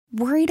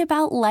Worried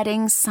about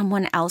letting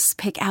someone else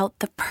pick out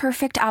the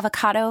perfect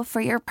avocado for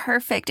your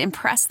perfect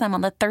impress them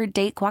on the third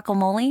date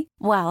guacamole?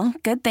 Well,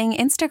 good thing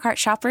Instacart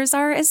shoppers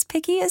are as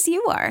picky as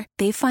you are.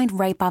 They find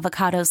ripe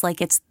avocados like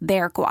it's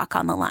their guac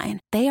on the line.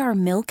 They are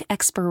milk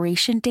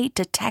expiration date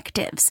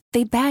detectives.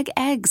 They bag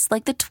eggs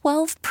like the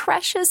 12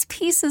 precious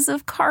pieces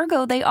of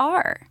cargo they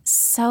are.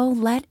 So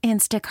let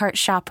Instacart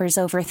shoppers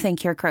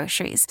overthink your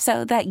groceries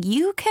so that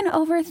you can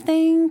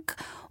overthink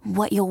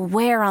what you'll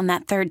wear on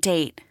that third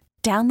date.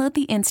 Download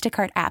the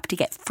Instacart app to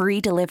get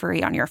free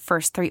delivery on your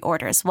first 3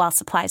 orders while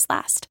supplies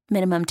last.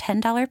 Minimum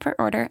 $10 per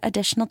order.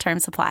 Additional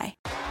terms apply.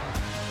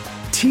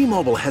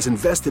 T-Mobile has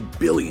invested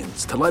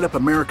billions to light up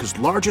America's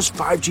largest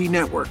 5G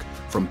network,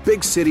 from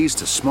big cities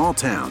to small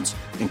towns,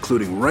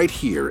 including right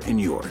here in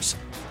yours.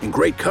 And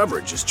great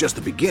coverage is just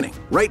the beginning.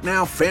 Right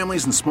now,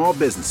 families and small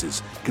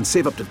businesses can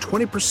save up to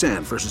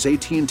 20% versus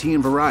AT&T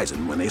and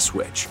Verizon when they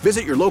switch.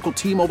 Visit your local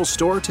T-Mobile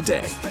store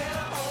today.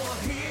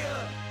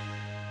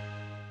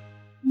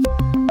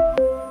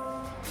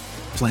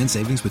 Plan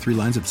savings with 3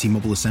 lines of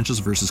T-Mobile Essentials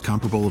versus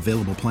comparable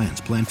available plans.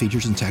 Plan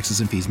features and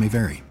taxes and fees may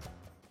vary.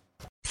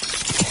 Good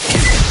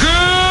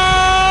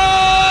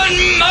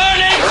morning!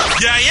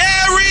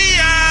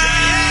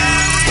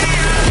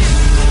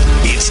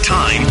 It's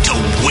time to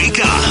wake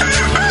up.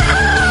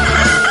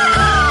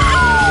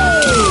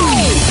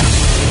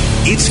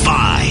 It's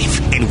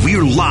 5, and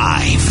we're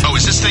live. Oh,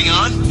 is this thing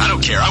on? I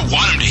don't care. I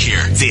want him to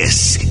hear.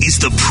 This is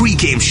the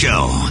pregame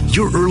show,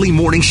 your early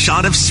morning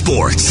shot of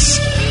sports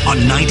on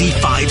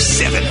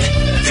 95.7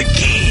 The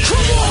Game. Come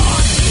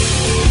on!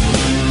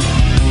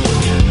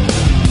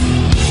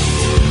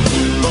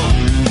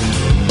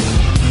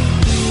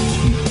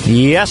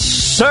 Yes,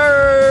 sir!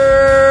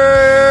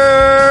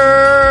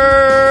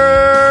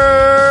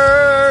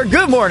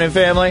 Good morning,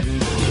 family.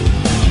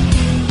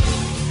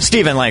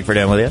 Steven Langford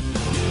in with you.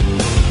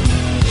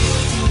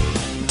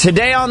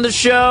 Today on the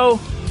show,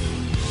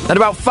 at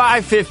about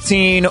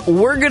 5:15,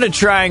 we're going to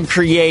try and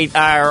create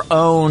our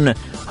own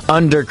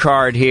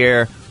undercard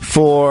here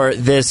for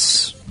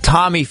this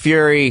Tommy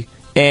Fury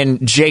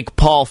and Jake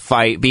Paul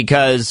fight,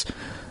 because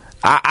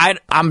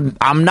I'm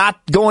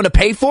not going to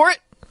pay for it.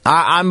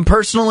 I'm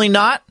personally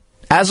not,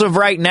 as of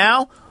right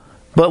now.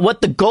 But what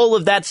the goal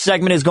of that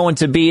segment is going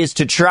to be is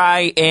to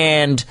try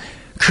and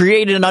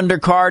create an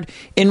undercard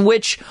in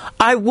which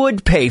I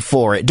would pay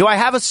for it. Do I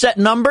have a set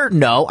number?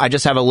 No, I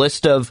just have a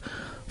list of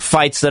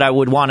fights that I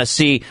would want to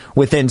see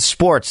within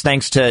sports,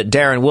 thanks to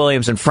Darren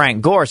Williams and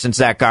Frank Gore, since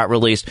that got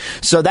released.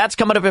 So that's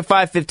coming up at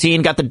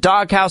 5:15. Got the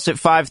Doghouse at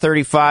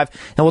 5:35,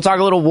 and we'll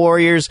talk a little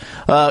Warriors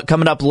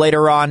coming up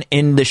later on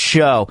in the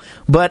show.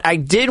 But I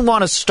did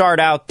want to start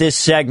out this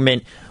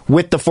segment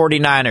with the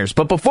 49ers.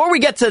 But before we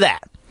get to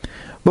that,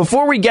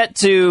 before we get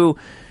to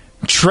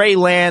Trey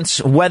Lance,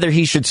 whether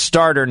he should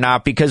start or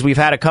not, because we've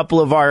had a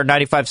couple of our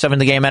 95.7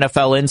 The Game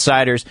NFL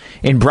insiders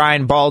in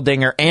Brian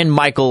Baldinger and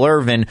Michael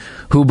Irvin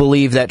who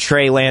believe that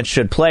Trey Lance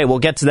should play. We'll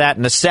get to that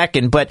in a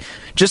second, but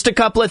just a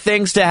couple of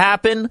things to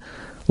happen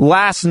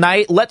last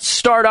night. Let's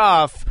start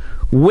off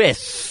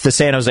with the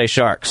San Jose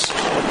Sharks.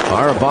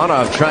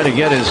 Barabanov trying to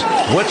get his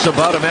wits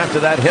about him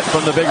after that hit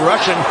from the big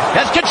Russian.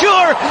 As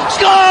Couture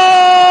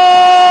scores!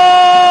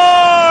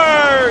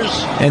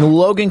 And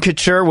Logan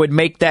Couture would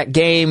make that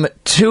game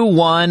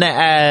 2-1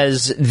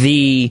 as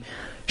the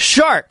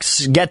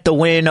Sharks get the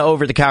win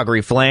over the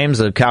Calgary Flames.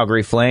 The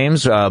Calgary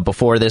Flames,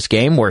 before this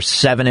game, were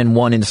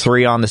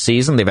 7-1-3 on the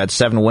season. They've had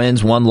 7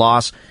 wins, 1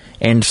 loss,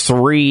 and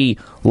 3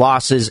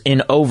 losses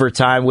in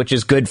overtime, which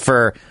is good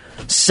for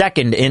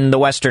second in the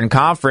Western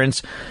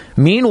Conference.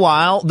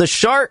 Meanwhile, the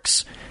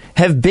Sharks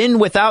have been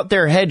without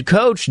their head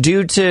coach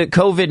due to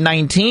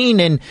COVID-19,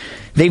 and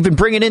they've been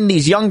bringing in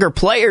these younger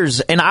players.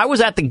 And I was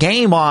at the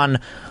game on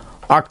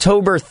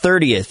October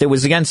 30th. It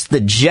was against the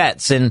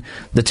Jets, and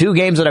the 2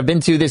 games that I've been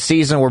to this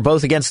season were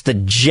both against the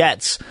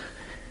Jets.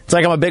 It's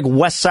like I'm a big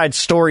West Side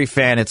Story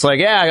fan. It's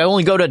like, yeah, I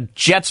only go to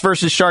Jets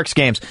versus Sharks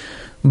games.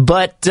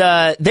 But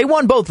they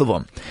won both of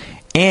them.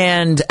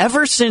 And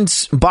ever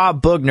since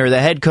Bob Bugner, the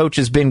head coach,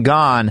 has been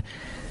gone,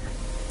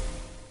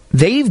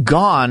 they've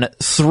gone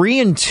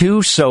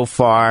 3-2 so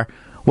far,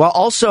 while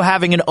also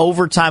having an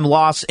overtime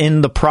loss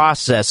in the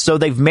process. So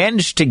they've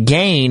managed to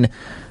gain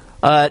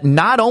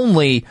not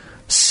only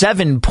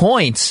 7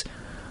 points,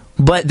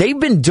 but they've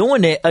been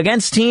doing it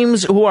against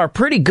teams who are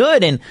pretty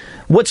good. And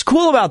what's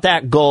cool about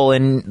that goal,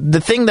 and the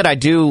thing that I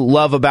do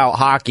love about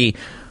hockey,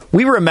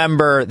 we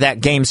remember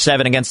that Game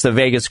 7 against the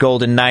Vegas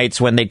Golden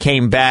Knights when they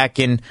came back,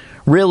 and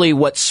really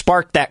what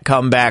sparked that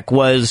comeback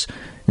was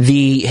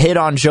the hit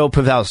on Joe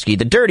Pavelski,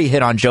 the dirty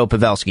hit on Joe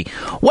Pavelski.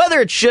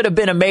 Whether it should have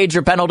been a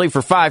major penalty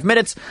for 5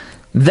 minutes,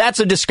 that's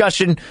a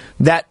discussion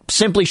that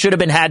simply should have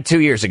been had 2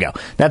 years ago.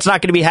 That's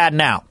not going to be had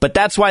now. But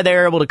that's why they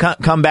were able to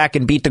come back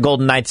and beat the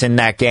Golden Knights in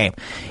that game.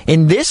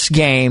 In this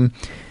game,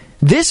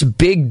 this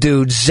big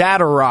dude,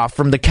 Zadorov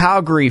from the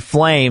Calgary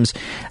Flames,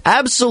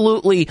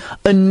 absolutely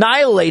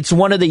annihilates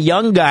one of the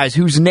young guys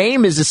whose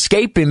name is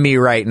escaping me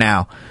right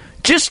now.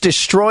 Just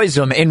destroys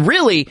him. And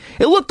really,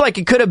 it looked like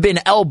it could have been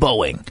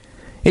elbowing.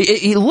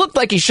 He looked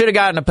like he should have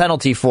gotten a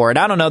penalty for it.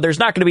 I don't know. There's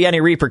not going to be any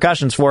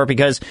repercussions for it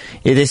because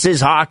this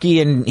is hockey,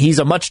 and he's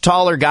a much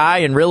taller guy,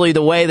 and really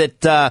the way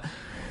that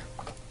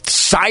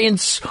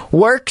science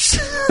works,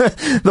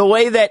 the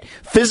way that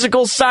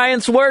physical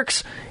science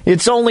works,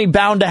 it's only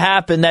bound to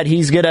happen that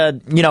he's going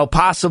to,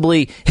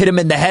 possibly hit him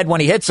in the head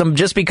when he hits him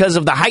just because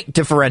of the height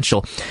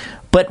differential.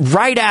 But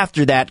right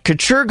after that,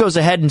 Couture goes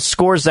ahead and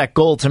scores that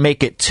goal to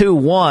make it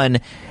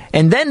 2-1,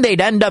 and then they'd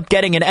end up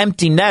getting an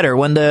empty netter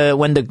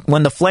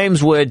when the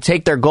Flames would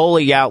take their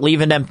goalie out,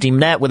 leave an empty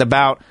net with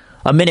about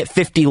a minute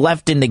 50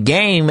 left in the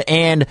game,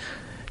 and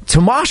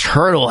Tomas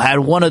Hertl had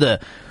one of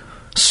the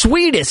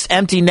sweetest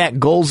empty net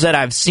goals that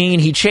I've seen.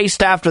 He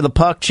chased after the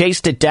puck,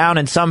 chased it down,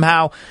 and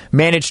somehow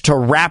managed to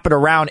wrap it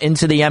around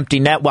into the empty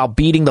net while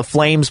beating the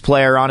Flames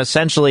player on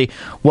essentially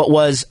what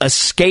was a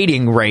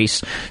skating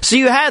race. So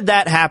you had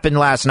that happen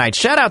last night.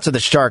 Shout out to the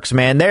Sharks,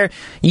 man.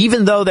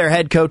 Even though their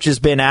head coach has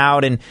been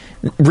out and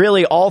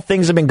really all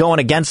things have been going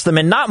against them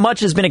and not much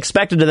has been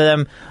expected of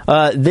them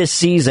this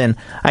season,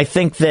 I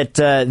think that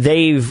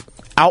they've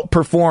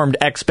outperformed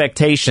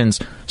expectations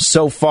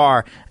so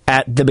far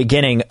at the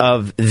beginning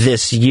of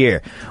this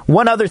year.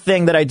 One other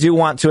thing that I do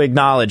want to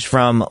acknowledge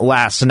from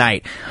last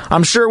night.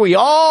 I'm sure we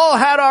all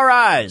had our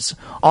eyes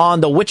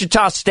on the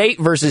Wichita State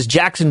versus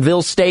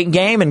Jacksonville State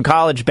game in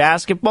college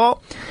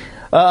basketball.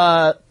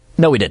 No,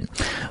 we didn't.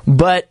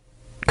 But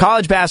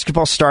college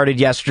basketball started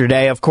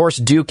yesterday. Of course,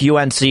 Duke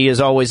UNC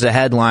is always a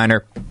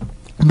headliner.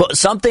 But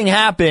something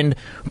happened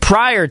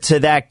prior to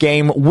that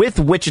game with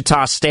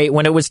Wichita State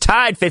when it was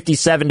tied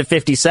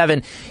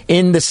 57-57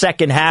 in the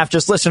second half.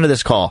 Just listen to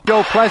this call.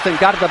 Joe Pleasant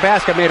got to the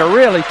basket, made a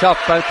really tough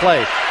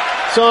play.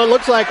 So it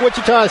looks like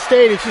Wichita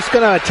State is just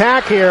going to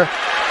attack here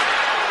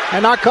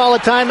and not call a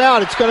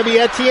timeout. It's going to be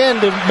Etienne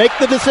to make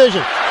the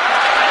decision.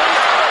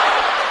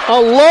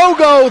 A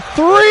logo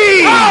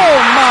three! Oh,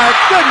 my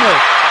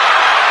goodness!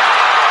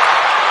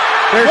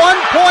 There's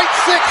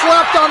 1.6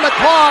 left on the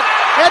clock.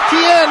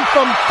 Etienne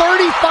from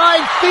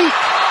 35 feet.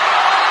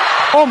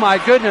 Oh, my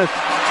goodness.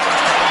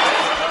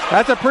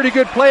 That's a pretty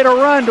good play to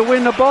run to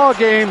win the ball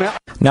game.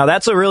 Now,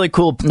 that's a really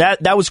cool...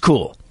 That was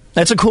cool.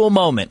 That's a cool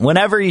moment.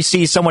 Whenever you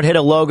see someone hit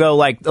a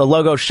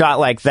logo shot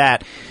like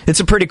that, it's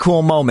a pretty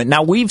cool moment.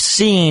 Now, we've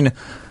seen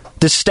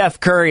the Steph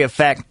Curry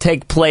effect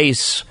take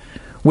place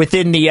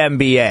within the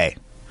NBA,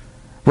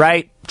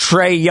 right?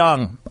 Trae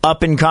Young,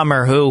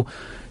 up-and-comer, who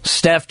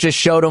Steph just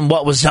showed him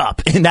what was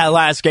up in that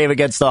last game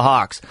against the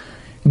Hawks.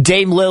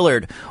 Dame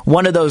Lillard,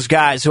 one of those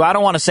guys who I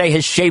don't want to say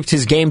has shaped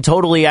his game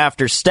totally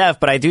after Steph,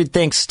 but I do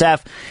think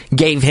Steph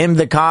gave him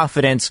the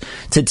confidence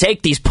to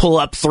take these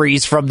pull-up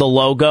threes from the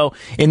logo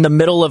in the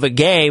middle of a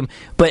game.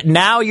 But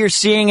now you're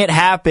seeing it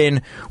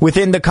happen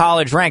within the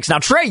college ranks. Now,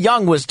 Trae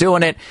Young was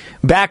doing it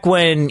back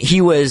when he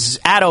was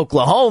at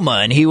Oklahoma,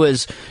 and he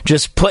was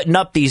just putting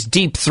up these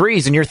deep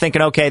threes, and you're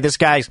thinking, okay, this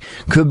guy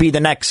could be the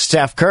next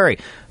Steph Curry.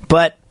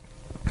 But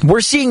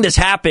we're seeing this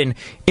happen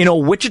in a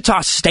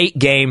Wichita State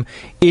game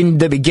in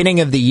the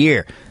beginning of the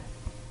year.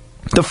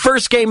 The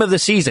first game of the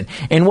season.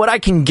 And what I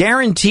can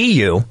guarantee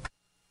you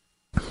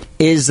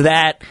is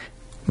that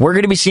we're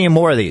going to be seeing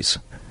more of these.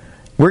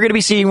 We're going to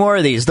be seeing more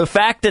of these. The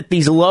fact that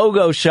these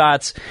logo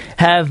shots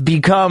have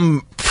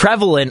become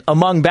prevalent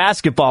among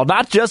basketball,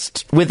 not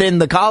just within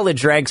the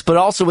college ranks, but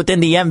also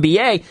within the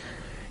NBA,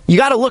 you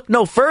got to look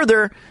no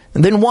further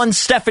than one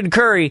Stephen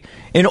Curry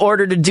in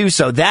order to do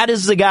so. That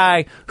is the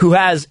guy who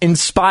has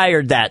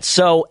inspired that.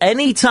 So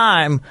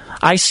anytime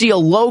I see a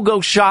logo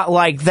shot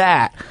like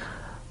that,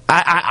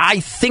 I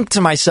think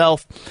to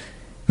myself,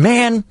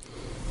 man,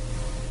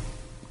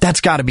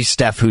 that's got to be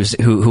Steph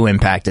who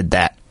impacted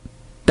that.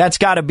 That's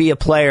got to be a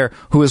player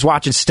who was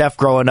watching Steph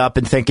growing up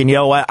and thinking, you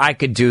know what, I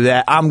could do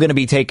that. I'm going to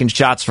be taking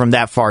shots from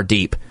that far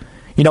deep,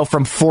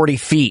 from 40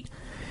 feet.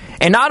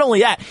 And not only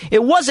that,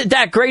 it wasn't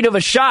that great of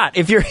a shot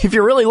if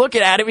you're really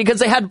looking at it, because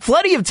they had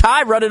plenty of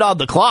time running on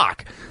the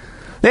clock.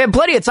 They had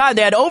plenty of time.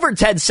 They had over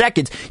 10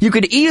 seconds. You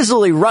could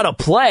easily run a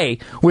play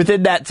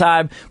within that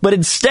time, but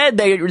instead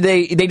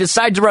they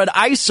decide to run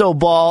iso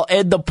ball,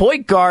 and the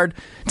point guard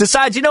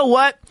decides, you know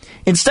what?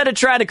 Instead of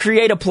trying to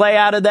create a play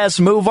out of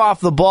this, move off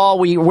the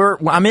ball,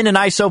 I'm in an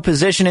iso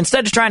position.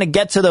 Instead of trying to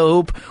get to the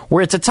hoop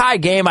where it's a tie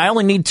game, I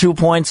only need 2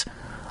 points.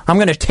 I'm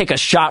going to take a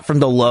shot from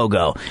the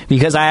logo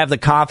because I have the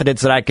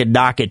confidence that I could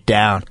knock it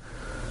down.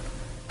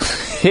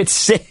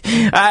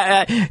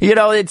 I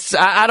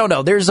don't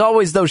know. There's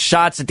always those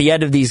shots at the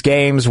end of these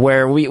games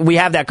where we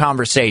have that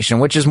conversation,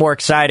 which is more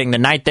exciting, the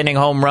ninth inning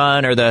home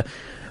run or the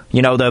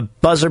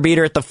buzzer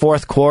beater at the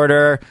fourth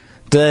quarter,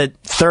 the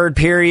third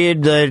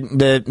period,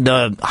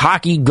 the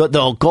hockey,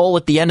 the goal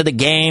at the end of the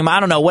game. I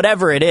don't know,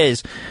 whatever it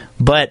is.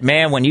 But,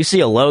 man, when you see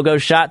a logo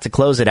shot to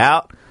close it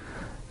out,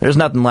 there's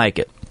nothing like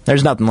it.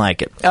 There's nothing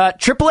like it.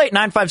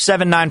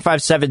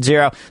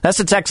 888-957-9570. That's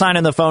the text line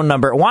and the phone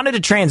number. I wanted to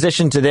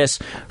transition to this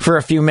for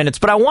a few minutes,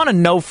 but I want to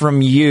know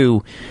from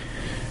you,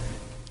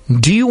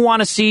 do you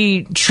want to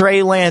see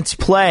Trey Lance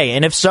play?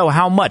 And if so,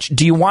 how much?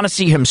 Do you want to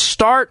see him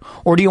start,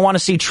 or do you want to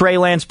see Trey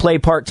Lance play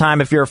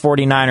part-time if you're a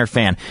 49er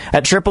fan?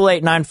 At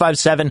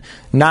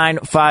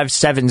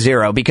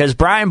 888-957-9570. Because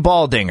Brian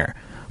Baldinger,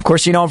 of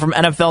course you know him from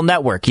NFL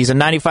Network, he's a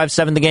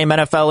 95.7 The Game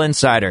NFL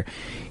insider.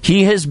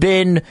 He has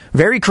been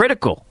very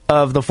critical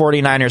of the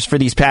 49ers for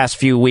these past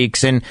few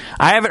weeks, and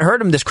I haven't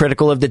heard him this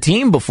critical of the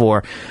team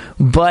before,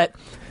 but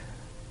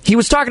he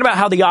was talking about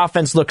how the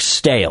offense looks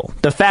stale.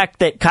 The fact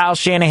that Kyle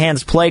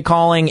Shanahan's play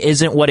calling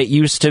isn't what it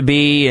used to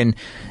be, and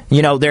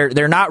you know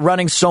they're not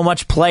running so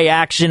much play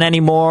action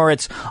anymore.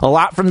 It's a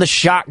lot from the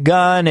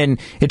shotgun, and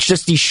it's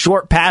just these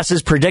short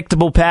passes,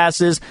 predictable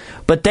passes.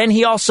 But then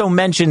he also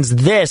mentions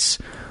this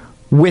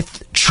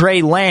with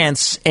Trey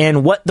Lance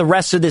and what the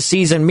rest of the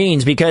season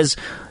means, because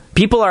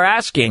people are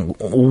asking,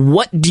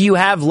 what do you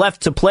have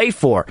left to play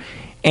for?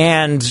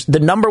 And the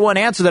number one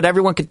answer that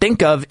everyone could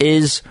think of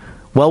is,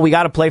 well, we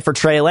got to play for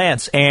Trey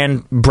Lance,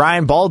 and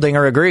Brian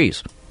Baldinger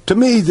agrees. To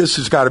me, this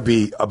has got to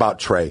be about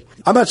Trey.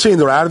 I'm not saying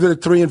they're out of it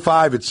at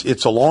 3-5.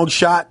 It's a long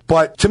shot.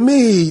 But to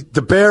me,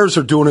 the Bears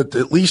are doing it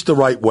at least the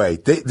right way.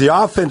 The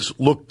offense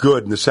looked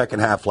good in the second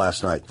half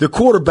last night. The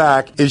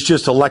quarterback is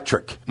just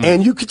electric.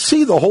 And you could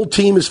see the whole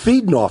team is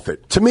feeding off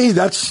it. To me,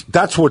 that's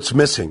what's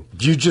missing.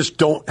 You just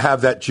don't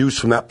have that juice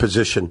from that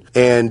position.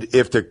 And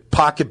if the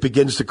pocket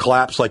begins to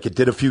collapse like it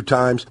did a few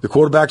times, the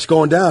quarterback's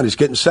going down. He's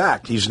getting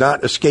sacked. He's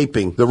not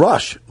escaping the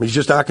rush. He's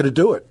just not going to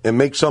do it and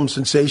make some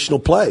sensational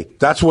play.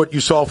 That's what you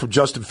saw from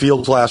Justin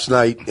Fields last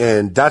night,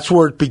 and that's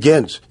where it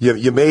begins.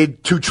 You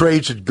made 2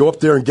 trades to go up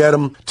there and get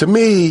him. To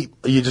me,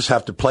 you just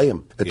have to play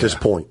him at this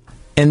point.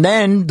 And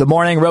then the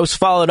morning roast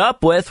followed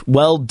up with,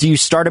 well, do you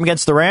start him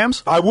against the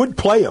Rams? I would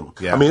play him.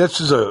 Yeah. I mean, this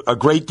is a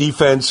great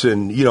defense,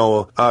 and,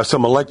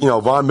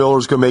 Von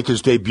Miller's going to make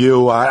his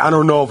debut. I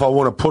don't know if I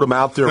want to put him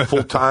out there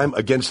full-time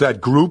against that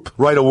group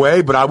right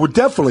away, but I would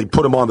definitely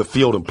put him on the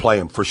field and play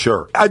him for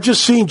sure. I've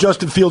just seen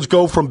Justin Fields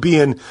go from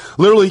being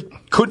literally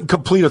couldn't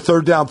complete a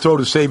third down throw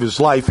to save his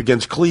life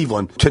against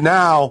Cleveland to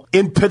now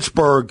in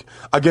Pittsburgh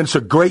against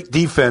a great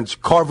defense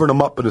carving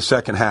him up in the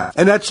second half.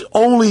 And that's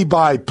only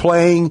by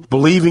playing,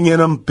 believing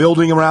in him,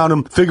 building around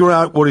him, figuring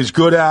out what he's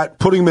good at,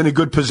 putting him in a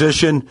good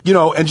position,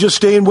 and just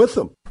staying with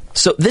him.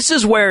 So this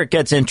is where it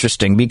gets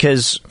interesting,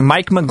 because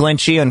Mike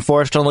McGlinchey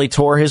unfortunately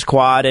tore his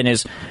quad and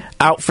is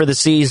out for the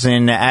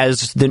season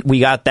as we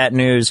got that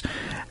news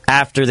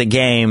after the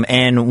game.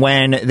 And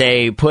when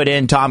they put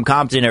in Tom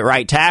Compton at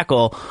right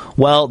tackle,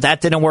 well,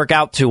 that didn't work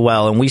out too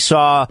well. And we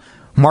saw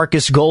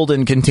Marcus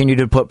Golden continue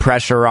to put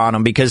pressure on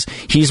him because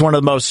he's one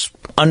of the most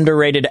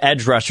underrated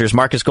edge rushers.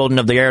 Marcus Golden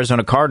of the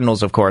Arizona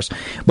Cardinals, of course.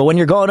 But when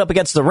you're going up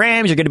against the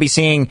Rams, you're going to be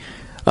seeing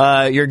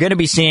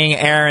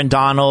Aaron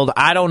Donald.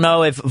 I don't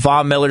know if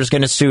Von Miller's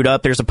going to suit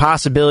up. There's a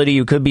possibility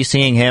you could be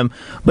seeing him.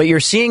 But you're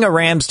seeing a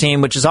Rams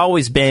team which has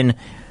always been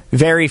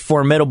very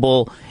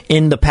formidable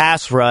in the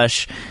pass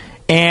rush.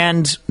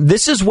 And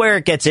this is where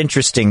it gets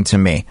interesting to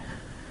me,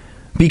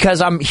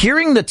 because I'm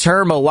hearing the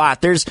term a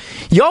lot.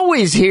 You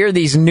always hear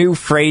these new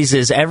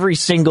phrases every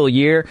single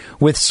year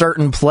with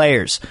certain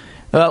players.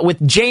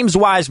 With James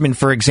Wiseman,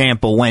 for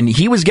example, when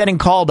he was getting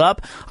called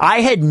up, I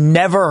had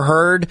never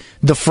heard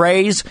the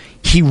phrase,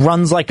 he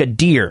runs like a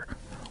deer,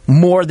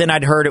 more than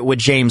I'd heard it with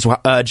James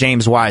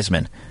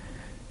Wiseman.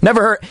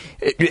 Never heard.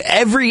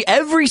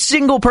 Every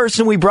single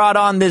person we brought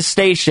on this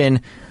station,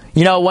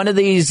 one of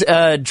these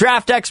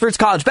draft experts,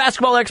 college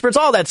basketball experts,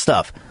 all that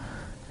stuff,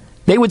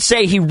 they would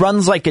say he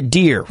runs like a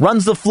deer,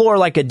 runs the floor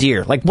like a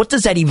deer. Like, what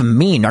does that even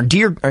mean? Are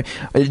deer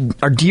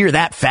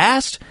that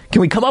fast?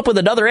 Can we come up with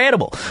another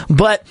animal?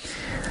 But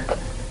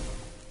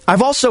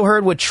I've also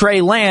heard with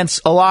Trey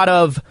Lance a lot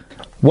of,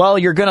 well,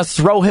 you're going to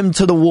throw him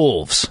to the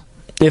wolves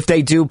if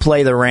they do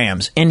play the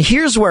Rams. And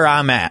here's where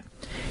I'm at.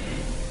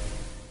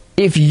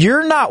 If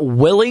you're not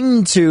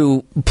willing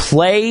to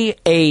play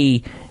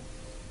a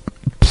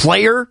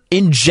player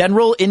in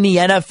general in the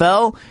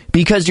NFL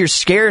because you're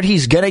scared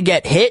he's going to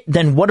get hit,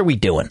 then what are we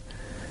doing?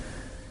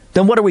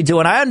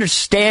 I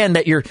understand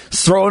that you're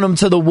throwing him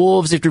to the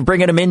wolves if you're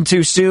bringing him in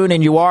too soon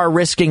and you are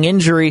risking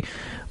injury.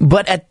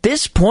 But at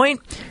this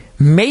point,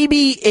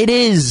 maybe it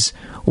is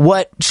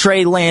what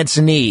Trey Lance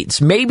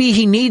needs. Maybe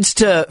he needs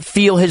to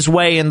feel his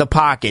way in the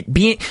pocket.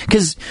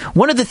 Because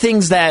one of the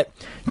things that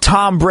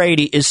Tom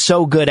Brady is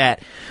so good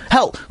at,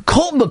 hell,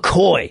 Colt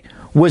McCoy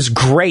was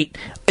great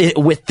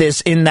with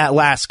this in that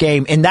last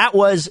game, and that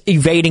was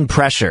evading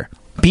pressure,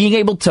 being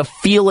able to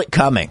feel it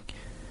coming.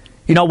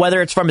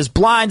 Whether it's from his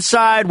blind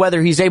side,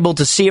 whether he's able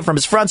to see it from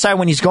his front side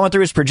when he's going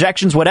through his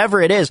projections,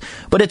 whatever it is,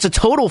 but it's a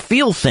total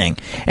feel thing.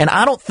 And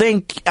I'm not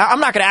going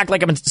to act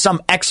like I'm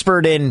some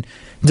expert in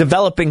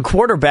developing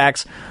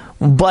quarterbacks,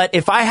 but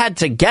if I had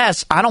to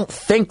guess, I don't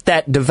think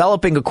that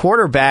developing a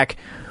quarterback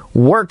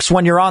works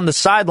when you're on the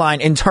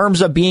sideline in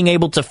terms of being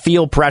able to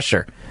feel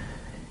pressure.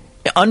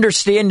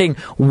 Understanding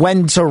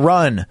when to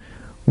run,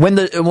 when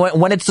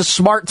it's the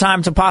smart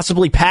time to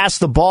possibly pass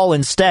the ball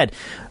instead.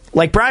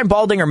 Like Brian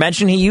Baldinger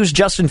mentioned, he used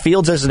Justin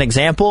Fields as an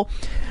example.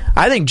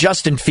 I think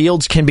Justin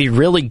Fields can be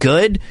really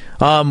good.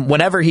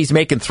 Whenever he's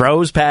making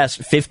throws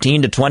past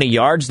 15 to 20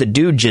 yards, the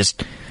dude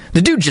just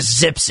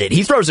zips it.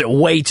 He throws it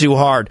way too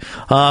hard.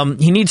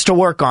 He needs to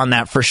work on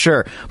that for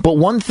sure. But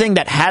one thing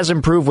that has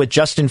improved with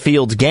Justin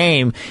Fields'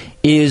 game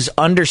is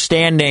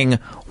understanding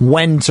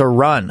when to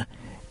run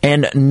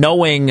and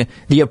knowing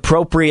the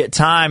appropriate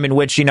time in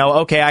which,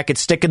 okay, I could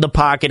stick in the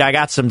pocket, I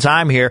got some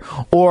time here,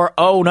 or,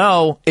 oh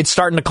no, it's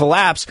starting to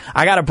collapse,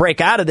 I got to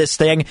break out of this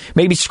thing,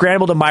 maybe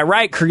scramble to my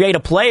right, create a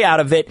play out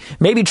of it,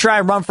 maybe try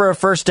and run for a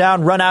first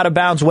down, run out of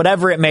bounds,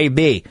 whatever it may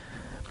be.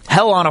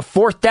 Hell, on a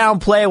fourth down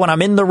play when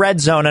I'm in the red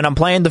zone and I'm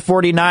playing the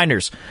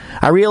 49ers,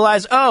 I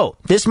realize,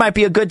 this might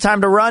be a good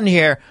time to run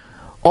here.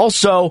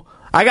 Also,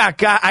 I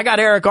got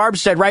Eric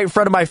Armstead right in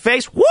front of my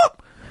face.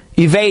 Whoop!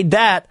 Evade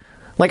that.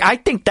 I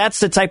think that's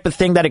the type of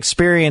thing that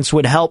experience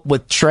would help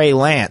with Trey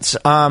Lance.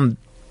 So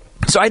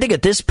I think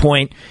at this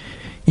point,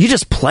 you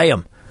just play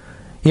him.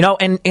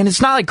 And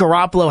it's not like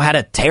Garoppolo had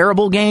a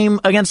terrible game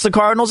against the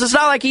Cardinals. It's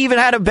not like he even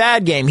had a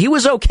bad game. He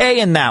was okay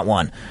in that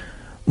one.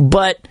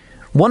 But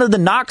one of the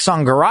knocks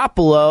on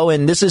Garoppolo,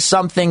 and this is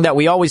something that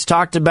we always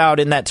talked about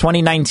in that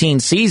 2019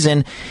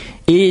 season,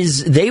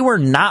 is they were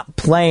not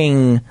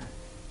playing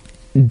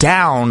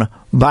down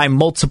by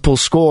multiple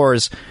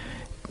scores.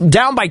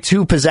 Down by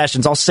 2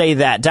 possessions, I'll say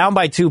that. Down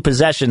by 2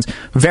 possessions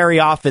very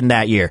often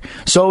that year.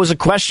 So it was a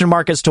question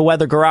mark as to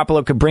whether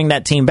Garoppolo could bring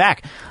that team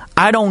back.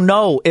 I don't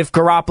know if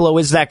Garoppolo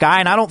is that guy,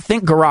 and I don't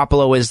think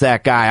Garoppolo is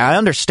that guy. I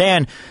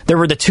understand there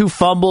were the 2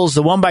 fumbles,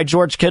 the one by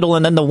George Kittle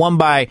and then the one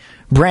by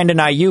Brandon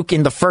Ayuk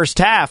in the first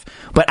half.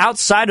 But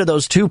outside of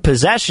those 2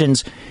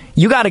 possessions,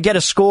 you got to get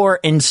a score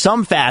in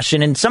some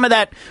fashion, and some of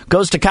that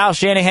goes to Kyle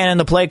Shanahan and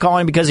the play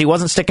calling because he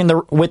wasn't sticking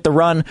with the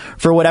run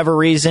for whatever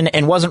reason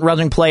and wasn't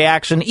running play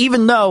action,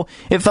 even though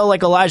it felt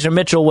like Elijah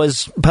Mitchell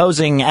was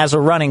posing as a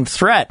running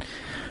threat.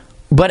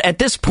 But at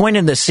this point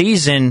in the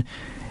season,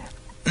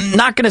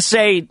 not going to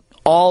say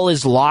all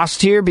is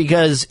lost here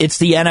because it's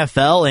the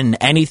NFL and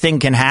anything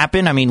can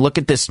happen. I mean, look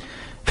at this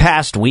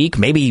past week.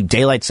 Maybe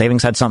daylight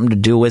savings had something to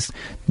do with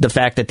the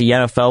fact that the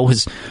NFL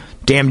was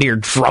damn near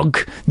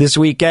drunk this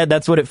weekend.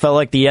 That's what it felt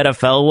like the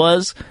NFL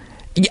was.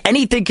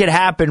 Anything could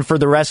happen for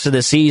the rest of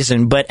the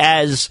season, but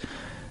as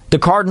the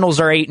Cardinals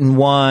are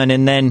 8-1,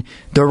 and then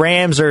the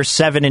Rams are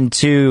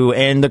 7-2,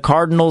 and the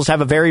Cardinals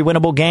have a very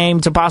winnable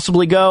game to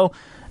possibly go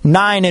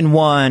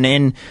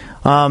 9-1,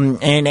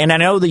 and I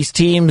know these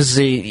teams,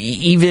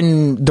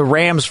 even the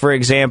Rams, for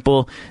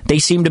example, they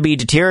seem to be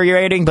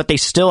deteriorating, but they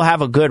still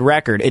have a good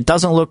record. It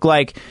doesn't look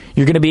like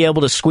you're going to be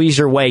able to squeeze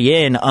your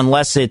way in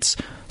unless it's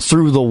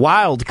through the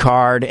wild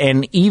card,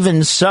 and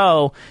even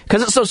so,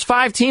 because it's those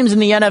 5 teams in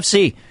the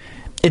NFC.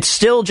 It's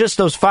still just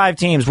those 5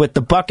 teams with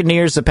the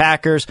Buccaneers, the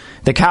Packers,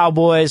 the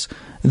Cowboys,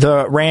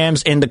 the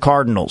Rams, and the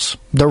Cardinals.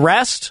 The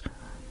rest,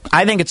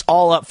 I think it's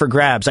all up for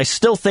grabs. I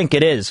still think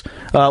it is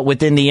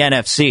within the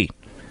NFC.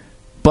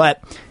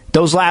 But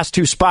those last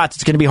 2 spots,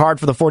 it's going to be hard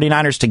for the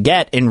 49ers to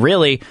get. And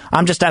really,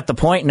 I'm just at the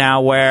point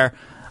now where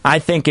I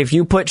think if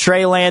you put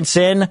Trey Lance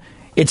in,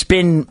 it's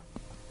been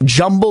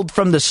jumbled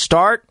from the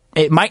start.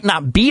 It might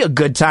not be a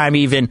good time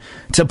even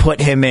to put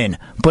him in,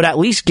 but at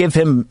least give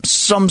him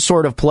some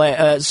sort of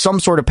play, some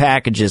sort of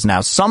packages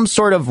now, some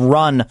sort of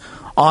run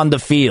on the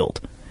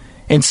field,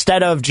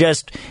 instead of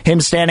just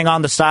him standing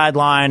on the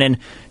sideline and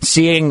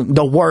seeing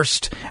the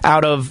worst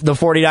out of the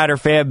 49er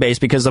fan base,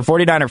 because the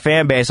 49er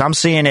fan base, I'm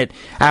seeing it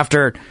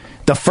after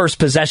the first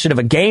possession of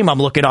a game.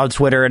 I'm looking on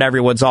Twitter and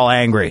everyone's all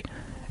angry.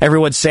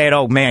 Everyone's saying,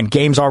 oh man,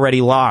 game's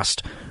already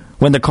lost,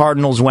 when the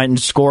Cardinals went and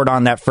scored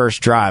on that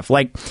first drive.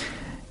 Like,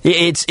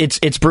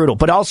 It's brutal.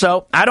 But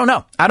also, I don't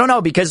know,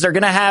 because they're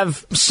going to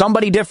have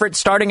somebody different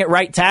starting at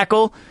right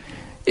tackle.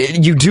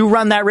 You do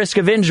run that risk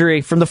of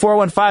injury. From the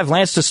 415,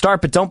 Lance to start,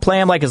 but don't play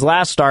him like his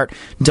last start.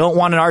 Don't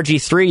want an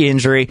RG3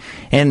 injury.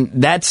 And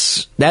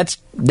that's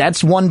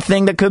one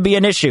thing that could be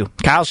an issue.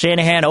 Kyle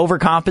Shanahan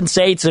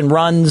overcompensates and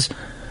runs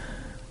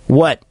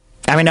what?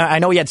 I mean, I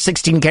know he had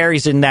 16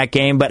 carries in that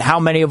game, but how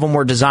many of them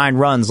were designed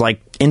runs?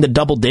 Like in the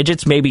double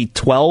digits, maybe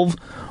 12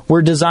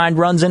 were designed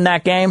runs in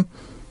that game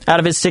out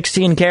of his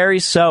 16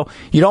 carries. So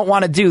you don't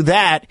want to do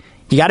that.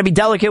 You got to be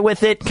delicate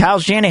with it. Kyle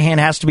Shanahan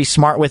has to be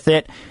smart with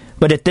it.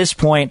 But at this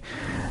point,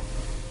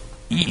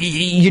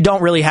 you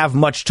don't really have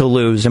much to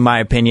lose, in my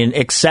opinion,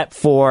 except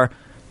for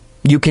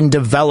you can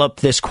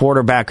develop this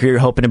quarterback who you're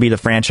hoping to be the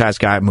franchise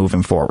guy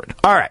moving forward.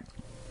 All right.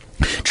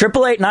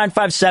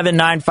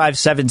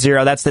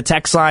 888-957-9570. That's the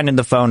text line and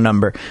the phone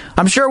number.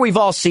 I'm sure we've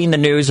all seen the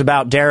news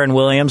about Darren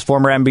Williams,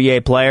 former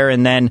NBA player,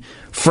 and then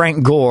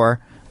Frank Gore.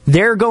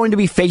 They're going to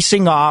be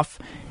facing off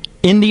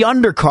in the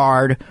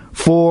undercard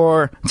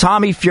for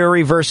Tommy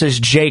Fury versus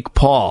Jake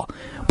Paul.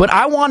 But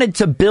I wanted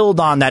to build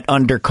on that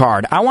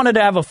undercard. I wanted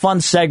to have a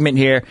fun segment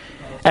here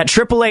at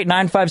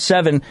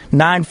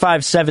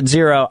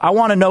 888-957-9570. I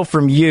want to know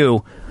from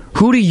you,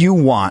 who do you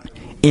want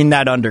in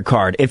that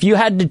undercard? If you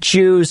had to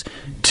choose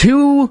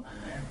 2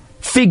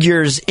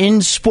 figures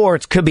in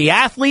sports, could be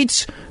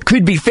athletes,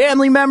 could be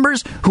family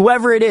members,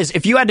 whoever it is.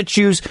 If you had to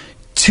choose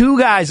 2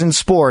 guys in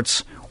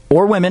sports,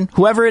 or women,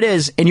 whoever it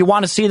is, and you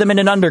want to see them in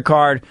an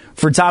undercard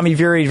for Tommy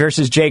Fury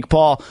versus Jake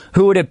Paul,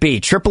 who would it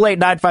be?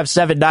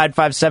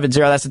 888-957-9570.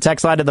 That's the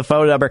text line to the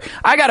phone number.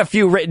 I got a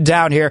few written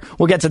down here.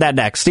 We'll get to that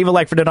next. Steven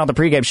Langford on the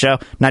pregame show,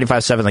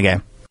 95.7 The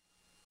Game.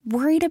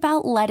 Worried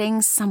about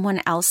letting someone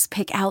else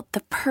pick out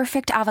the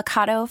perfect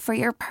avocado for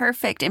your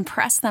perfect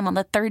impress them on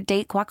the third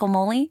date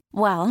guacamole?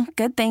 Well,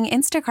 good thing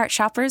Instacart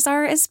shoppers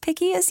are as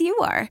picky as you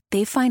are.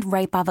 They find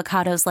ripe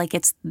avocados like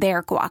it's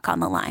their guac on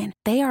the line.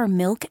 They are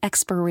milk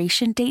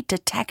expiration date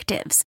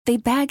detectives. They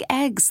bag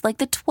eggs like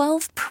the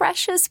 12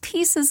 precious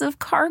pieces of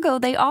cargo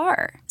they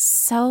are.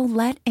 So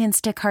let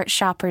Instacart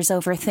shoppers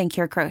overthink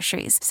your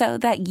groceries so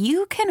that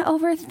you can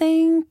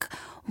overthink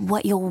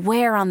what you'll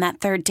wear on that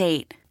third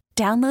date.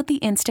 Download the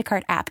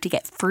Instacart app to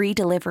get free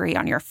delivery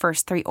on your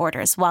first 3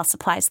 orders while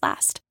supplies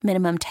last.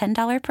 Minimum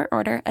 $10 per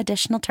order.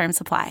 Additional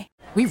terms apply.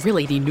 We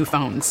really need new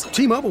phones.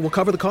 T-Mobile will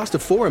cover the cost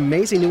of 4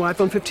 amazing new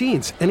iPhone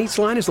 15s, and each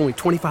line is only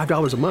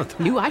 $25 a month.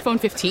 New iPhone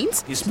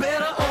 15s? It's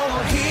better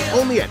over here.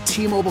 Only at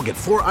T-Mobile, get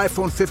 4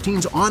 iPhone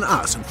 15s on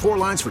us and 4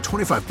 lines for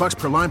 $25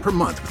 per line per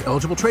month with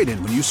eligible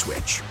trade-in when you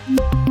switch.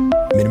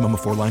 Minimum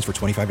of 4 lines for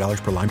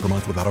 $25 per line per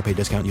month with autopay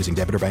discount using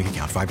debit or bank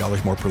account.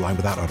 $5 more per line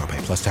without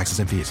autopay, plus taxes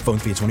and fees. Phone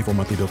fee at 24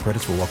 monthly bill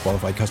credits for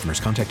well-qualified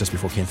customers. Contact us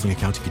before canceling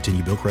account to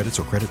continue bill credits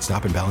or credit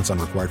stop and balance on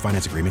required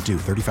finance agreement due.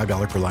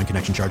 $35 per line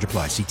connection charge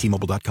applies. See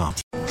T-Mobile.com.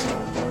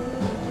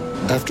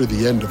 After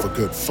the end of a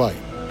good fight,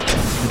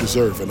 you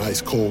deserve an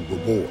ice-cold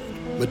reward.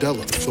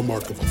 Modelo is the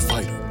mark of a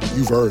fighter.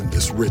 You've earned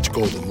this rich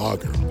golden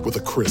lager with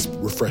a crisp,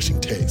 refreshing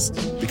taste.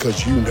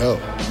 Because you know,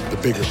 the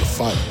bigger the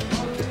fight,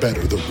 the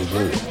better the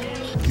reward.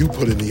 You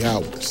put in the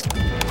hours,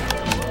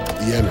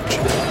 the energy,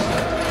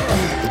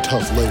 the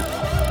tough labor.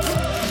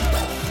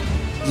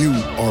 You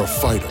are a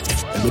fighter,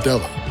 and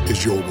Modelo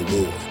is your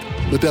reward.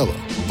 Modelo,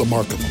 the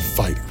mark of a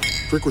fighter.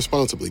 Drink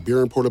responsibly. Beer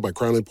imported by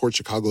Crown Imports,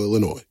 Chicago,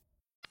 Illinois.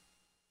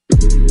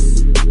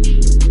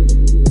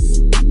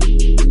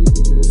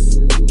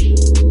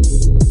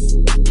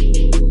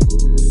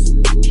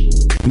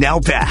 Now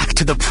back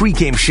to the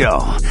pregame show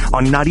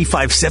on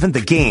 95.7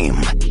 The Game.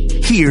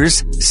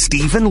 Here's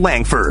Steven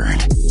Langford.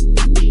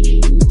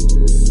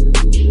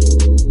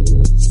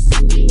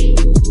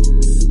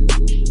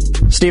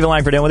 Steven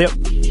Langford in with you.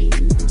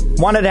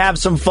 Wanted to have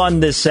some fun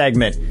this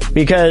segment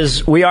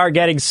because we are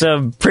getting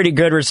some pretty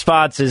good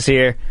responses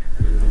here.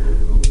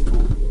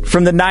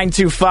 From the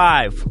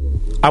 925,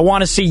 I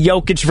want to see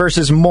Jokic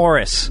versus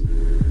Morris.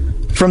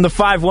 From the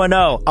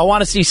 510, I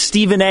want to see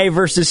Stephen A.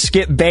 versus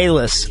Skip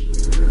Bayless.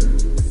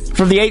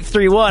 From the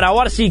 831, I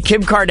want to see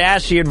Kim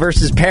Kardashian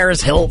versus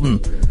Paris Hilton.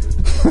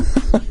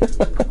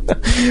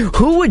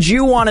 Who would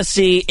you want to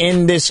see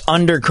in this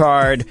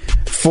undercard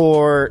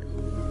for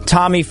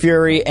Tommy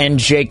Fury and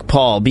Jake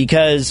Paul?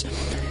 Because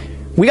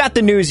we got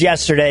the news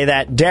yesterday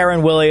that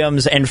Darren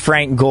Williams and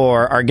Frank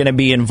Gore are going to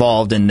be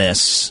involved in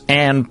this.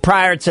 And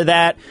prior to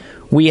that,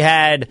 we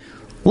had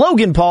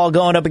Logan Paul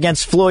going up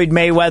against Floyd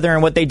Mayweather,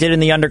 and what they did in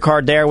the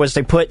undercard there was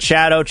they put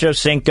Chad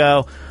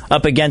Ochocinco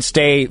up against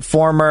a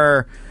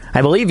former,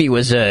 I believe he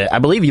was an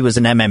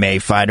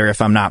MMA fighter,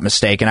 if I'm not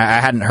mistaken. I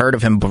hadn't heard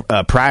of him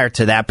prior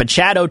to that, but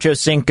Chad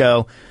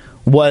Ochocinco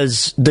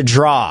was the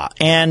draw.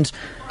 And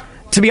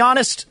to be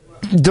honest,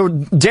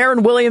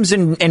 Darren Williams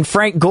and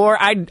Frank Gore,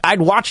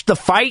 I'd watch the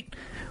fight,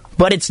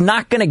 but it's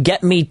not going to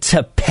get me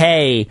to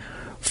pay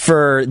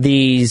for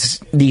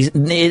these.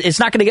 It's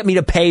not going to get me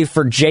to pay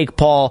for Jake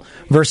Paul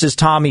versus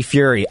Tommy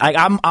Fury.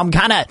 I'm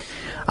kind of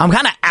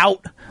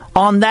out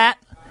on that.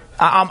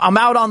 I'm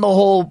out on the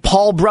whole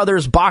Paul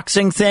brothers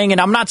boxing thing, and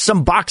I'm not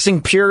some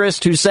boxing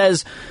purist who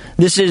says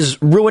this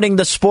is ruining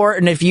the sport,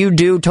 and if you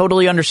do,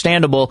 totally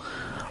understandable.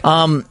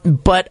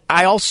 But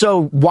I also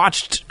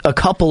watched a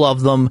couple of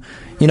them,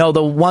 you know,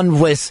 the one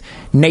with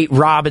Nate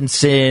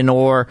Robinson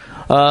or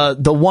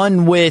the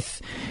one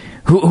with,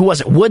 who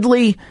was it,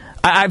 Woodley?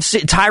 I've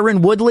seen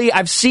Tyron Woodley.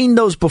 I've seen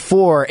those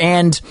before,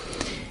 and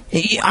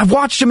I've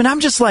watched them, and I'm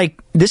just like,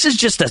 this is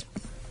just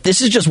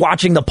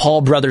watching the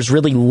Paul brothers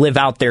really live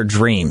out their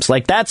dreams.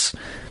 Like, that's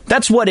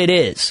what it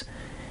is.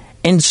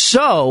 And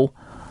so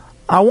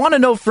I want to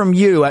know from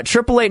you at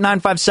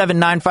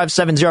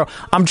 888-957-9570.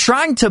 I'm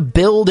trying to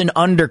build an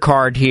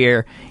undercard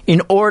here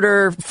in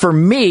order for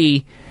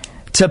me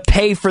to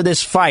pay for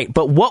this fight.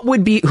 But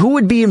who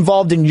would be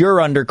involved in your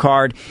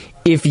undercard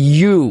if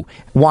you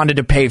wanted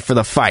to pay for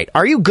the fight?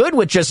 Are you good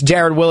with just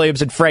Darren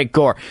Williams and Frank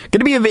Gore?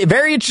 Going to be a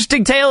very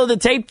interesting tale of the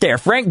tape there.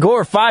 Frank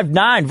Gore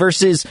 5'9"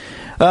 versus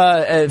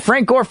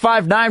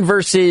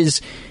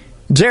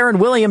Darren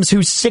Williams,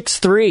 who's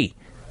 6'3".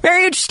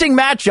 Very interesting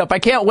matchup. I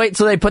can't wait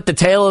till they put the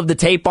tail of the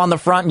tape on the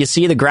front and you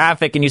see the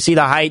graphic and you see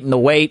the height and the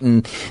weight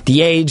and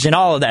the age and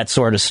all of that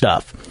sort of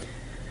stuff.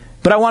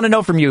 But I want to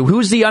know from you,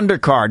 who's the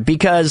undercard?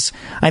 Because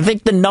I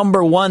think the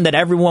number one that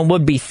everyone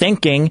would be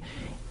thinking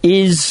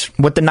is,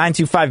 what the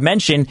 925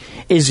 mentioned,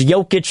 is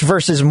Jokic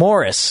versus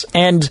Morris.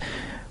 And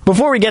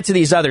before we get to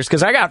these others,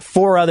 because I got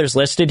 4 others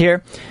listed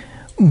here,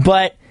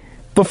 but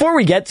before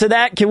we get to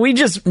that, can we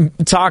just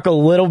talk a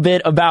little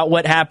bit about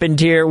what happened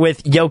here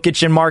with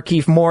Jokic and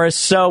Markieff Morris?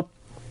 So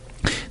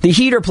the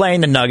Heat are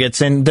playing the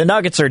Nuggets, and the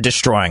Nuggets are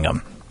destroying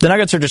them. The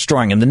Nuggets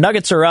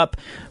are up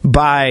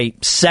by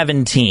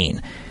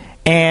 17.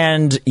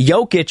 And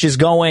Jokic is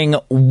going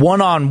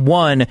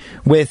one-on-one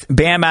with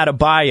Bam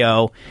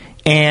Adebayo,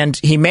 and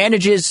he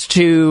manages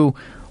to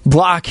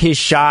block his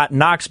shot,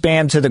 knocks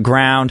Bam to the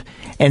ground,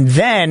 and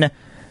then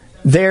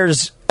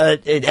there's a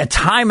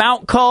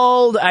timeout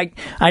called. I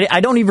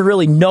don't even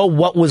really know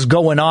what was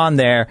going on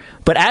there,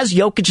 but as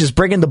Jokic is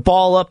bringing the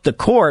ball up the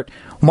court,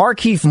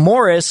 Markieff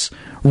Morris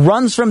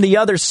runs from the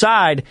other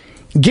side,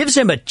 gives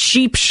him a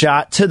cheap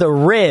shot to the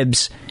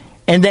ribs,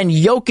 and then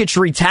Jokic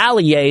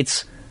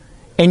retaliates,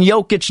 and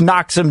Jokic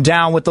knocks him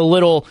down with a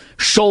little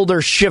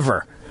shoulder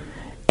shiver.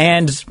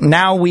 And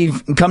now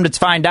we've come to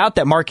find out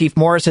that Markieff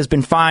Morris has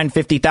been fined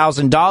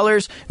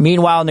 $50,000.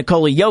 Meanwhile,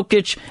 Nikola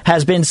Jokic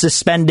has been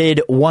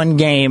suspended 1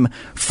 game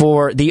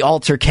for the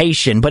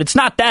altercation. But it's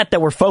not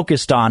that we're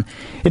focused on.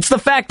 It's the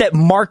fact that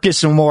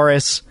Marcus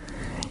Morris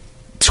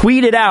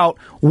tweeted out,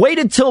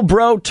 "Waited till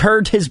bro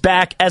turned his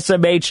back,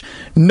 SMH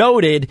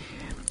noted."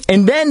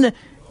 And then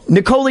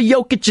Nikola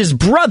Jokic's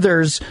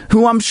brothers,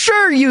 who I'm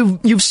sure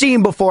you've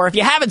seen before. If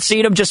you haven't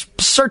seen them, just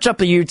search up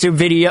the YouTube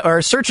video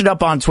or search it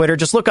up on Twitter.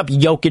 Just look up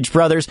Jokic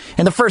brothers,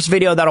 and the first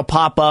video that'll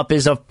pop up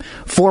is a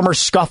former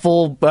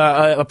scuffle,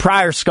 a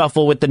prior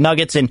scuffle with the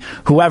Nuggets and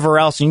whoever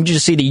else. And you can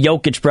just see the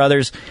Jokic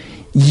brothers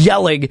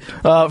yelling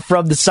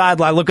from the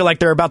sideline, looking like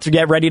they're about to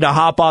get ready to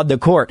hop on the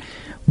court.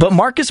 But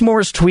Marcus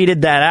Morris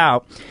tweeted that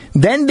out.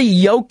 Then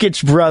the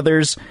Jokic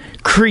brothers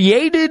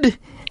created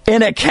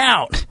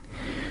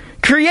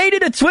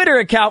a Twitter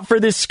account for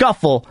this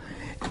scuffle,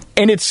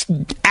 and it's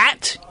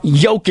at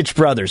Jokic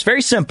Brothers.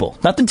 Very simple.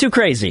 Nothing too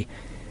crazy.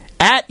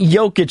 At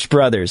Jokic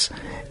Brothers.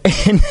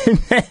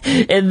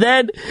 And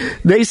then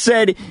they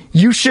said,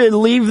 "You should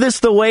leave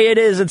this the way it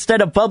is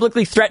instead of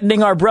publicly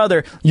threatening our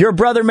brother. Your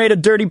brother made a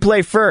dirty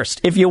play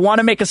first. If you want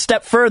to make a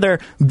step further,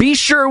 be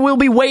sure we'll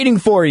be waiting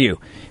for you.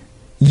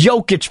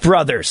 Jokic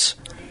Brothers."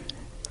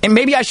 And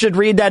maybe I should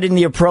read that in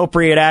the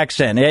appropriate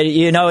accent.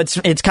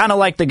 It's kind of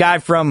like the guy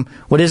from,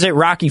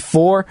 Rocky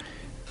IV?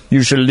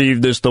 "You should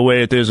leave this the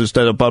way it is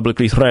instead of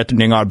publicly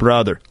threatening our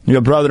brother.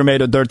 Your brother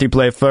made a dirty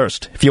play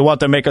first. If you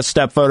want to make a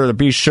step further,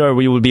 be sure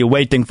we will be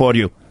waiting for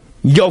you.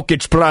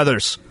 Jokic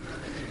Brothers."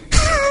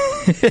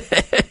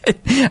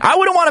 I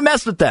wouldn't want to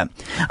mess with them.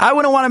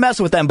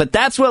 But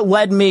that's what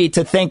led me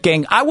to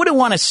thinking I wouldn't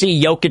want to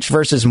see Jokic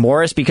versus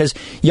Morris, because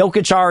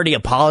Jokic already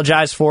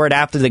apologized for it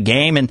after the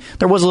game, and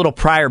there was a little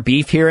prior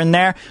beef here and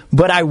there.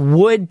 But I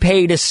would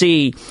pay to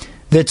see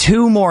the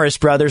two Morris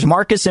brothers,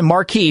 Marcus and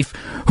Markieff,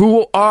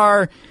 who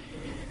are...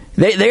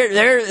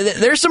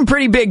 They're some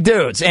pretty big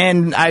dudes,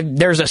 and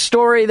there's a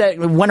story that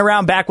went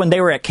around back when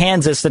they were at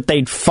Kansas that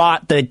they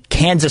fought the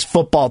Kansas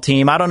football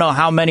team. I don't know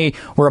how many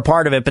were a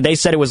part of it, but they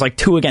said it was like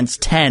 2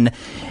 against 10.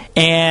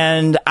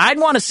 And I'd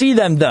want to see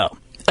them, though,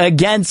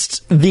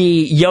 against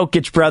the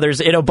Jokic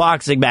brothers in a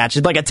boxing match.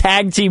 It's like a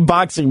tag team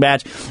boxing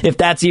match, if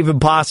that's even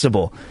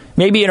possible.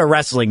 Maybe in a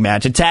wrestling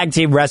match, a tag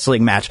team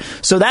wrestling match.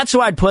 So that's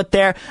who I'd put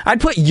there. I'd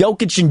put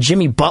Jokic and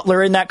Jimmy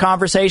Butler in that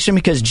conversation,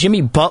 because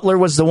Jimmy Butler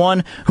was the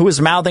one who was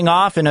mouthing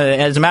off, and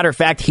as a matter of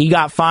fact, he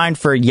got fined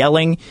for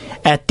yelling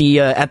at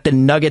the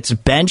Nuggets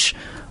bench.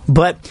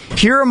 But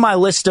here are my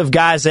list of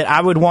guys that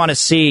I would want to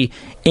see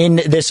in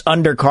this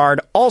undercard,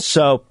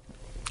 also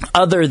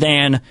other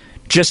than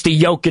just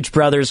the Jokic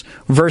brothers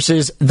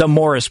versus the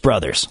Morris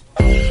brothers.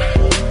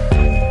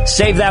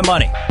 Save that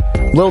money.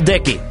 Lil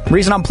Dicky.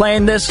 Reason I'm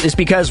playing this is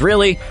because,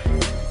 really,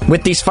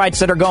 with these fights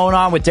that are going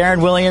on with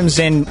Darren Williams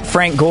and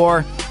Frank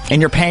Gore, and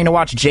you're paying to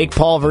watch Jake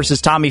Paul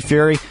versus Tommy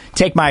Fury,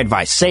 take my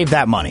advice. Save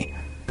that money.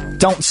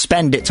 Don't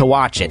spend it to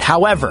watch it.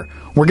 However,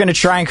 we're going to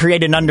try and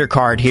create an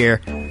undercard here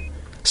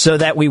so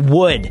that we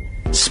would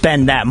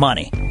spend that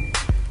money.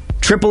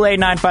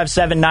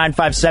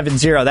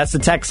 888-957-9570. That's the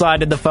text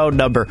line and the phone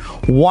number.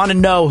 Want to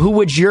know, who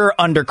would your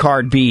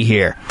undercard be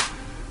here?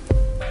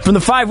 From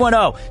the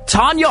 510,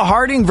 Tanya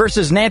Harding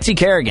versus Nancy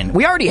Kerrigan.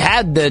 We already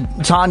had the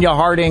Tanya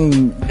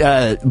Harding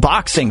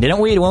boxing, didn't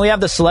we? When we have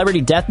the celebrity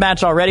death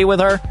match already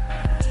with her?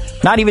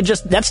 Not even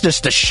just, that's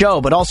just a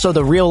show, but also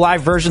the real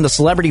live version, the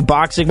celebrity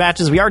boxing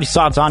matches. We already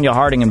saw Tanya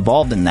Harding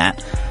involved in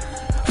that.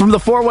 From the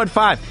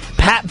 415,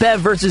 Pat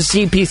Bev versus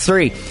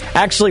CP3.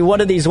 Actually, one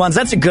of these ones,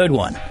 that's a good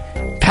one.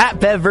 Pat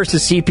Bev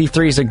versus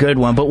CP3 is a good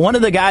one, but one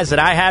of the guys that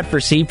I had for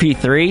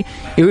CP3,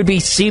 it would be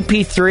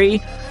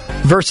CP3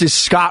 versus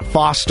Scott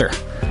Foster.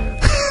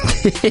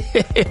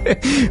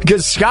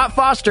 Because Scott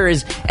Foster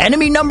is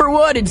enemy number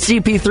one in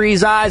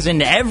CP3's eyes,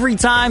 and every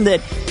time that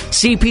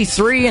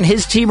CP3 and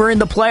his team are in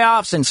the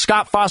playoffs and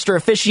Scott Foster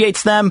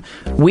officiates them,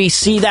 we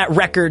see that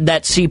record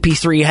that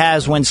CP3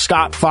 has when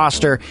Scott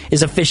Foster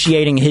is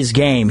officiating his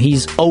game.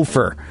 He's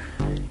over.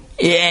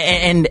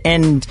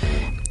 And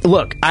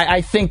look,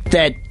 I think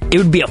that it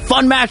would be a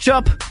fun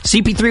matchup.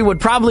 CP3 would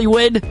probably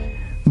win,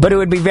 but it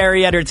would be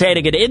very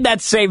entertaining. And in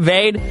that same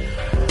vein,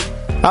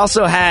 I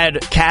also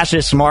had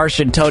Cassius Marsh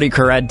and Tony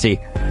Correnti.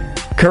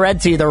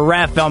 Correnti, the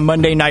ref on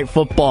Monday Night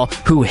Football,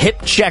 who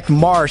hip-checked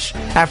Marsh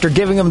after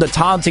giving him the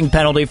taunting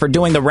penalty for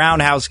doing the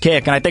roundhouse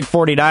kick. And I think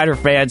 49er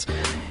fans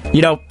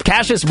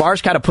Cassius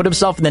Marsh kind of put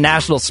himself in the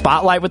national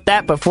spotlight with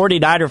that, but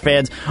 49er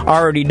fans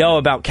already know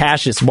about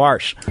Cassius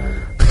Marsh.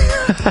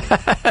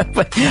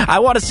 But I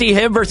want to see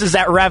him versus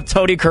that ref,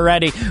 Tony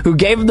Coretti, who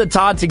gave him the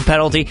taunting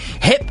penalty,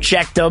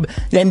 hip-checked him,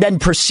 and then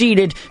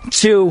proceeded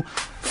to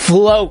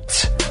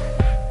float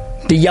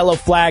the yellow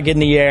flag in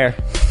the air.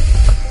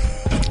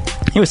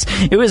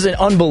 It was an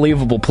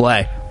unbelievable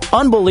play.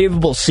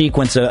 Unbelievable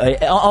sequence.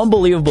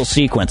 Unbelievable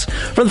sequence.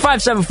 For the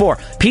 574,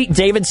 Pete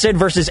Davidson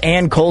versus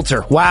Ann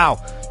Coulter.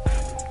 Wow.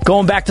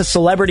 Going back to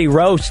celebrity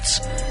roasts.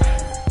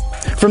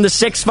 From the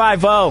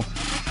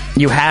 650,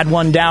 you had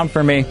one down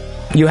for me.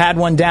 You had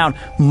one down.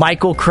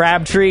 Michael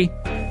Crabtree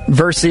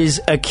versus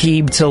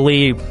Aqib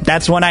Talib.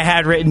 That's one I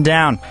had written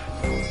down.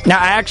 Now,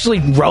 I actually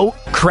wrote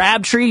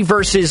Crabtree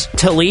versus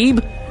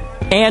Talib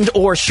and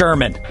or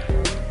Sherman.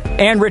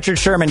 And Richard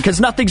Sherman, because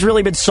nothing's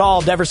really been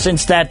solved ever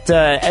since that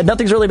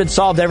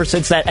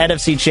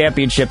NFC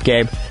Championship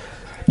game.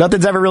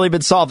 Nothing's ever really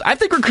been solved. I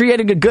think we're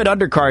creating a good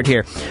undercard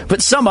here.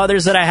 But some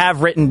others that I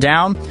have written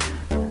down,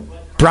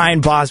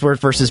 Brian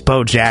Bosworth versus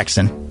Bo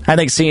Jackson. I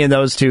think seeing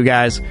those two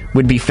guys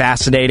would be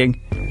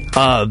fascinating.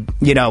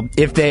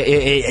 If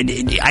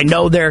I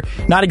know they're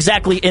not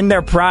exactly in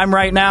their prime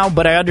right now,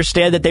 but I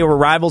understand that they were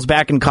rivals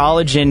back in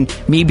college, and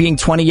me being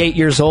 28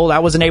 years old, I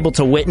wasn't able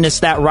to witness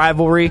that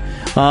rivalry,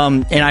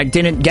 and I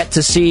didn't get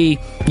to see,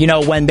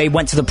 when they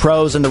went to the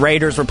pros and the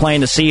Raiders were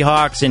playing the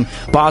Seahawks, and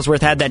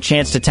Bosworth had that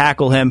chance to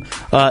tackle him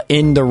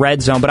in the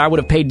red zone, but I would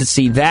have paid to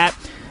see that.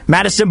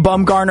 Madison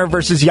Bumgarner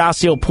versus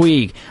Yasiel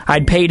Puig.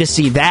 I'd pay to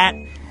see that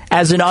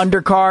as an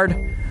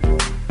undercard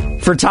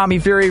for Tommy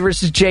Fury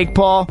versus Jake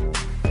Paul.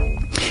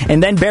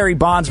 And then Barry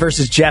Bonds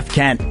versus Jeff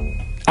Kent.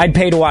 I'd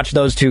pay to watch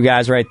those two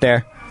guys right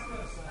there.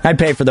 I'd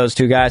pay for those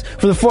two guys.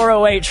 For the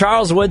 408,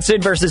 Charles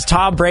Woodson versus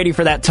Tom Brady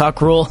for that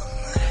tuck rule.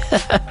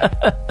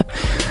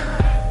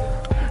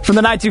 From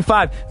the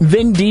 925,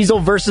 Vin Diesel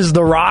versus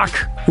The Rock.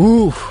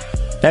 Ooh,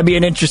 that'd be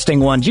an interesting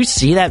one. Did you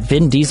see that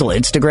Vin Diesel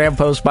Instagram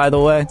post, by the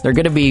way? They're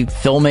going to be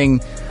filming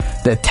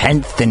the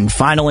 10th and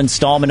final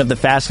installment of the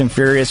Fast and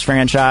Furious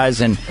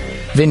franchise, and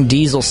Vin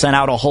Diesel sent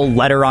out a whole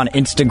letter on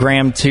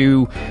Instagram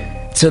to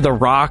The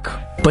Rock,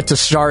 but to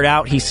start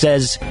out, he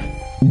says,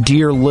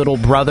 "Dear little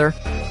brother,"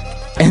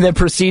 and then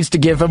proceeds to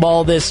give him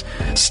all this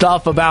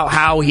stuff about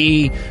how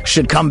he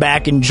should come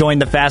back and join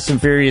the Fast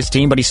and Furious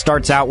team, but he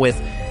starts out with,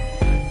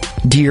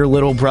 "Dear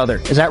little brother."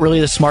 Is that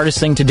really the smartest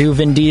thing to do,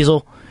 Vin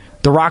Diesel?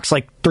 The Rock's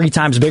like 3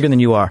 times bigger than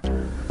you are.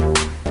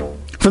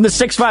 From the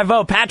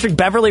 650, Patrick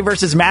Beverley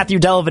versus Matthew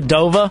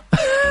Dellavedova.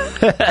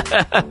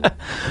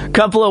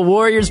 Couple of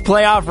Warriors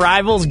playoff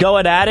rivals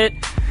going at it.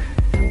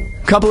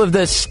 Couple of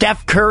the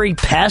Steph Curry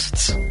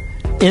pests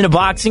in a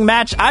boxing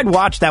match. I'd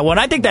watch that one.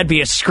 I think that'd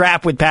be a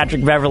scrap with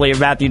Patrick Beverley and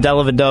Matthew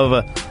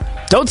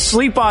Dellavedova. Don't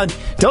sleep on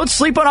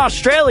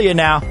Australia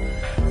now.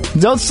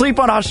 Don't sleep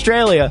on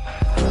Australia.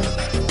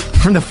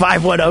 From the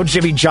 510,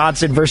 Jimmy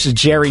Johnson versus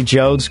Jerry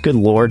Jones. Good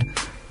Lord.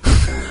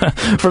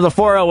 From the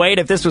 408,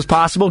 if this was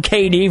possible,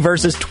 KD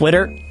versus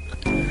Twitter.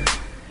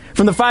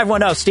 From the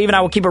 510, Steven,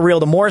 I will keep it real.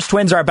 The Morris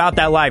twins are about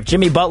that life.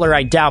 Jimmy Butler,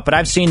 I doubt, but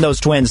I've seen those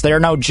twins. They're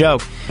no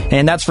joke.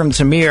 And that's from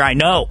Tamir, I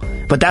know.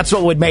 But that's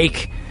what would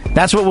make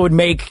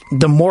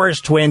the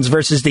Morris twins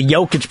versus the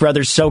Jokic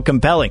brothers so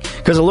compelling.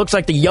 Because it looks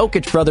like the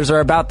Jokic brothers are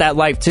about that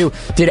life too.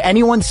 Did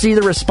anyone see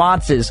the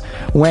responses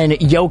when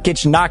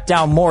Jokic knocked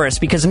down Morris?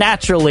 Because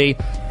naturally,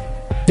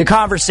 the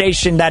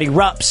conversation that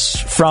erupts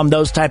from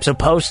those types of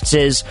posts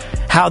is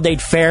how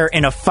they'd fare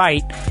in a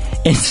fight.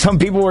 And some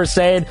people were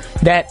saying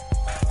that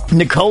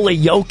Nikola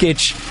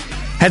Jokic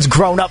has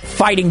grown up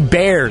fighting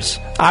bears.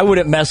 I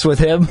wouldn't mess with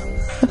him.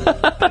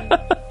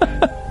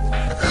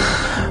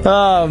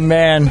 Oh,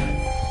 man.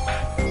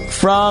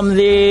 From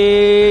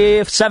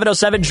the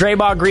 707,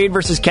 Draymond Green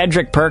versus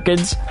Kendrick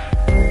Perkins.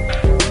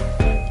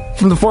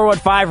 From the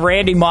 415,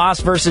 Randy Moss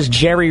versus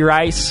Jerry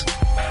Rice.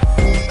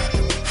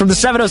 From the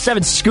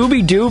 707,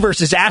 Scooby-Doo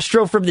versus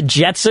Astro from the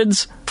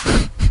Jetsons.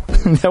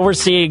 Then we're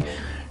seeing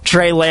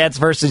Trey Lance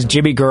versus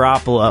Jimmy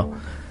Garoppolo.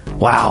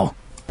 Wow.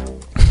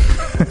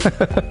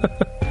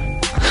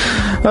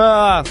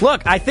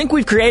 Look, I think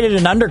we've created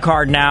an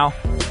undercard now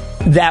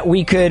that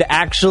we could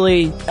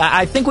actually...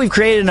 I think we've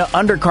created an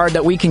undercard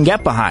that we can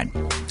get behind.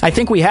 I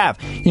think we have.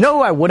 You know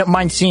who I wouldn't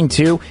mind seeing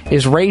too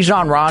is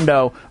Rajon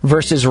Rondo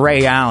versus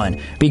Ray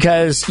Allen.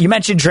 Because you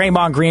mentioned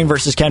Draymond Green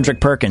versus Kendrick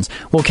Perkins.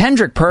 Well,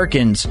 Kendrick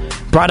Perkins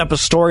brought up a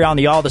story on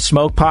the All the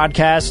Smoke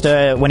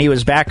podcast when he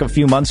was back a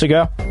few months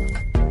ago.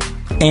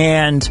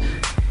 And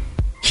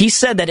he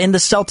said that in the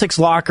Celtics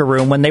locker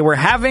room, when they were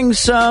having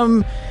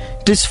some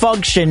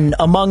dysfunction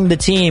among the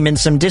team and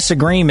some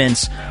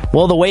disagreements,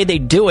 well, the way they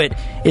do it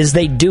is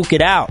they duke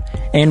it out.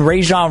 And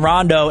Rajon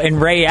Rondo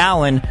and Ray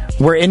Allen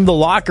were in the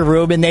locker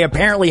room, and they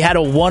apparently had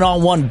a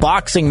one-on-one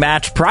boxing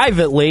match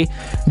privately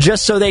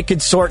just so they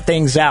could sort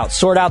things out,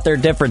 sort out their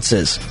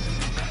differences.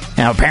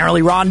 Now,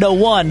 apparently Rondo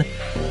won,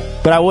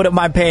 but I wouldn't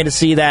mind paying to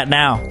see that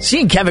now.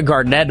 Seeing Kevin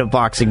Garnett in a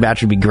boxing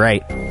match would be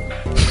great.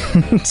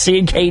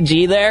 Seeing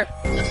KG there?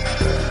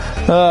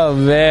 Oh,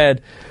 man.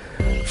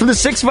 From the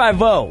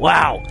 650,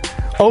 wow.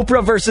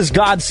 Oprah versus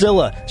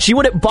Godzilla. She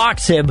wouldn't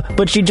box him,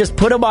 but she'd just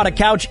put him on a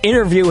couch,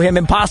 interview him,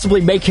 and possibly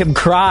make him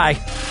cry.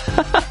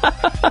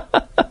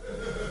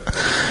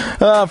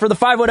 For the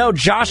 510,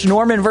 Josh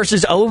Norman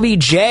versus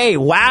OBJ.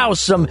 Wow,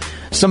 some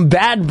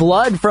bad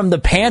blood from the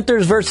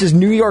Panthers versus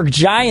New York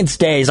Giants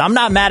days. I'm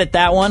not mad at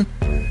that one.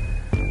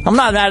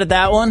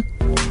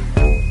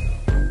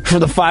 For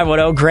the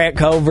 510, Grant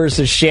Coe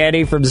versus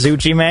Shanny from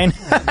Zucchi, Maine.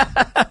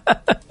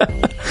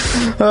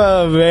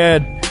 Oh,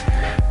 man.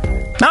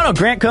 I don't know.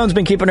 Grant Cohn's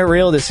been keeping it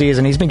real this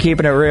season. He's been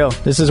keeping it real.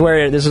 This is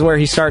where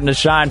he's starting to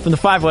shine. From the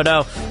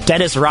 510,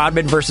 Dennis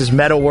Rodman versus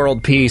Meta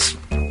World Peace.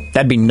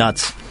 That'd be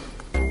nuts.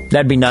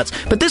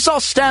 But this all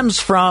stems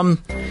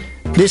from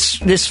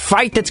this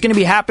fight that's going to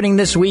be happening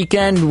this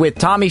weekend with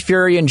Tommy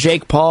Fury and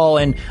Jake Paul,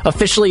 and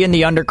officially in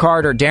the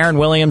undercard are Darren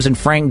Williams and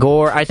Frank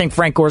Gore. I think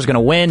Frank Gore's going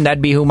to win.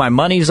 That'd be who my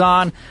money's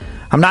on.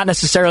 I'm not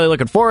necessarily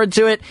looking forward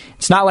to it.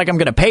 It's not like I'm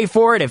going to pay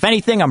for it. If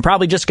anything, I'm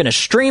probably just going to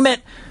stream it.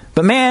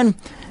 But man,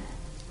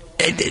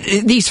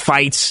 these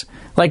fights,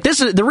 like this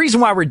is the reason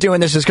why we're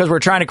doing this, is because we're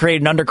trying to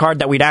create an undercard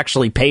that we'd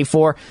actually pay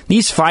for.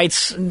 These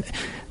fights,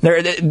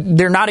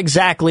 they're not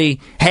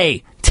exactly,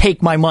 hey,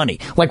 take my money.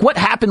 Like what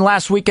happened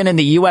last weekend in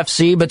the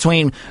UFC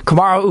between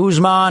Kamaru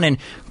Usman and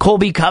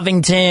Colby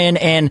Covington,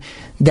 and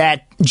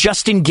that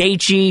Justin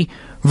Gaethje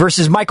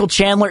versus Michael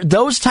Chandler,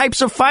 those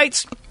types of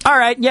fights, all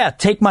right, yeah,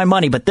 take my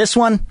money. But this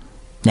one,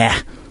 nah,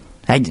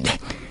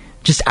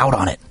 just out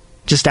on it.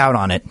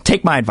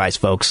 Take my advice,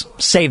 folks.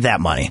 Save that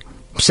money.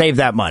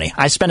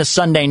 I spent a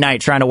Sunday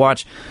night trying to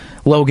watch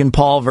Logan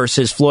Paul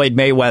versus Floyd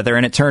Mayweather,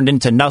 and it turned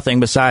into nothing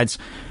besides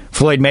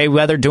Floyd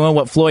Mayweather doing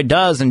what Floyd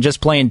does and just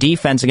playing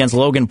defense against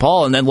Logan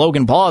Paul. And then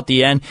Logan Paul at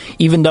the end,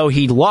 even though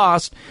he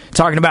lost,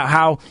 talking about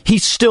how he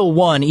still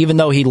won even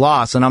though he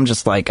lost. And I'm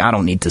just like, I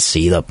don't need to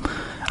see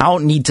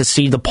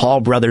the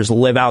Paul brothers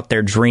live out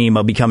their dream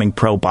of becoming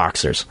pro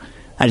boxers.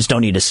 I just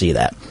don't need to see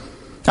that.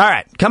 All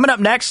right, coming up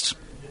next,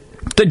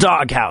 the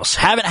Doghouse.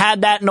 Haven't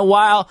had that in a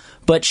while,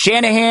 but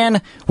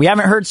Shanahan, we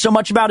haven't heard so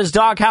much about his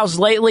Doghouse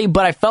lately,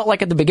 but I felt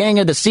like at the beginning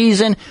of the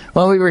season,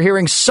 when we were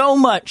hearing so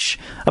much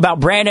about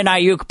Brandon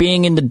Ayuk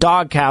being in the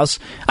Doghouse,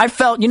 I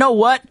felt, you know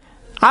what?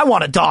 I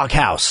want a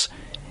Doghouse.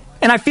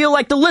 And I feel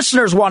like the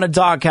listeners want a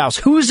Doghouse.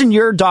 Who's in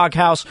your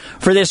Doghouse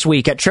for this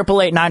week? At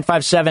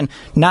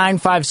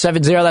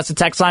 888-957-9570. That's the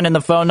text line and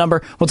the phone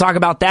number. We'll talk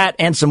about that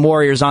and some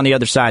Warriors on the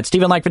other side.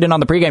 Steven Langford in on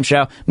the pregame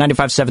show,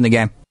 95.7 The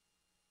Game.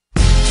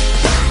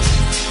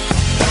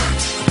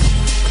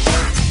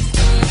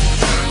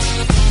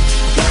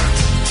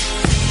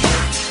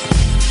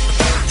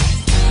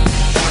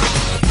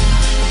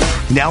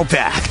 Now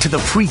back to the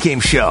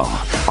pregame show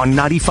on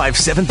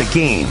 95.7 The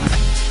Game.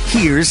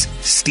 Here's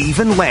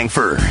Steven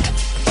Langford.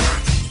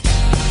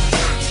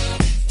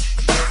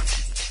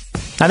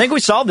 I think we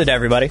solved it,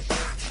 everybody.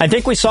 I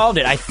think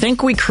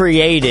we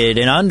created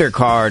an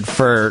undercard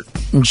for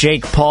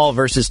Jake Paul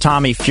versus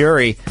Tommy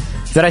Fury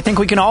that I think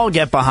we can all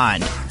get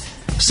behind.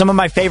 Some of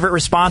my favorite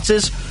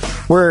responses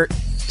were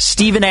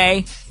Stephen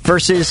A.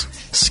 versus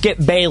Skip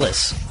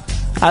Bayless.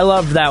 I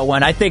loved that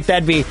one. I think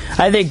that'd be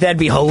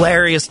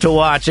hilarious to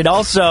watch. And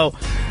also,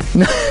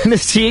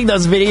 seeing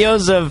those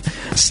videos of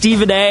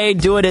Stephen A.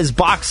 doing his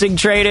boxing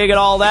training and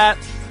all that,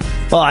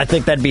 well, I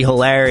think that'd be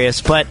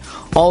hilarious. But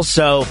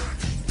also,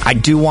 I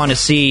do want to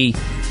see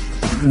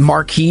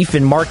Markieff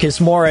and Marcus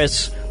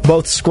Morris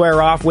both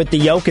square off with the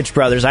Jokic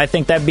brothers. I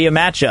think that'd be a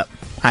matchup.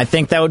 I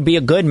think that would be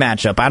a good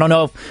matchup. I don't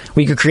know if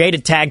we could create a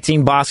tag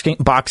team boxing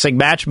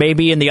match.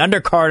 Maybe in the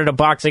undercard of a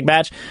boxing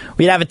match,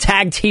 we'd have a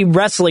tag team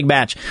wrestling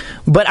match.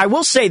 But I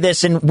will say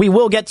this, and we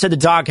will get to the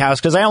Doghouse,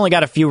 because I only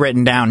got a few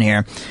written down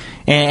here.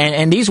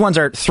 And these ones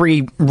are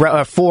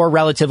four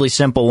relatively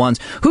simple ones.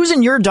 Who's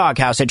in your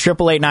Doghouse at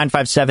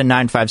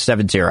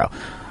 888-957-9570?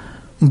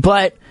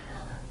 But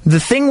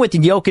the thing with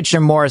Jokic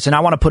and Morris, and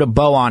I want to put a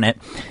bow on it,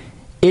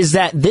 is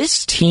that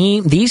these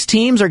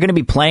teams are going to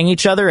be playing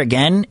each other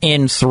again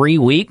in 3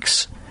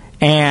 weeks.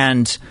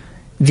 And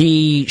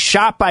the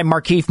shot by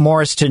Markieff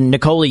Morris to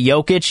Nikola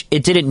Jokic,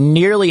 it didn't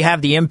nearly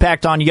have the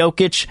impact on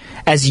Jokic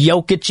as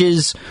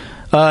Jokic's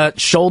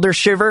shoulder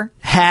shiver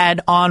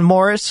had on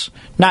Morris.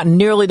 Not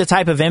nearly the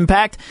type of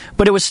impact,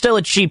 but it was still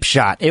a cheap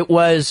shot. It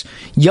was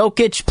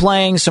Jokic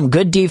playing some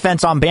good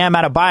defense on Bam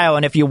Adebayo,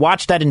 and if you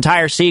watch that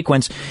entire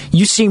sequence,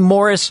 you see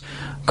Morris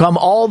come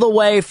all the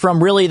way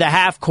from really the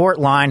half-court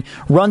line,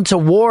 run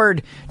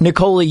toward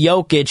Nikola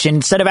Jokic, and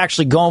instead of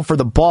actually going for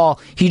the ball,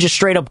 he just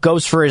straight up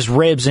goes for his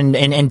ribs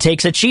and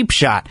takes a cheap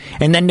shot.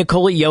 And then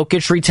Nikola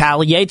Jokic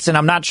retaliates, and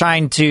I'm not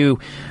trying to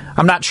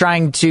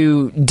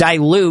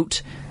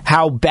dilute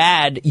how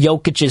bad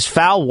Jokic's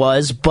foul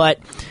was, but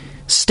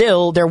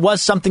still, there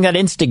was something that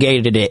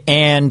instigated it.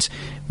 And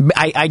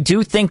I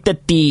do think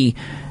that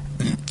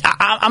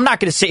I'm not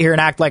going to sit here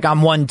and act like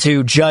I'm one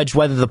to judge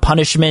whether the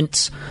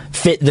punishments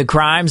fit the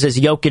crimes, as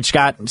Jokic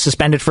got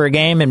suspended for a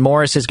game and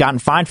Morris has gotten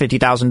fined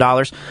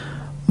 $50,000.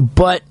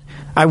 But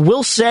I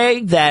will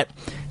say that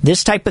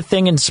this type of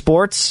thing in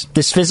sports,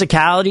 this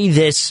physicality,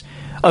 this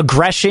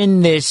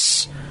aggression,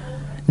 this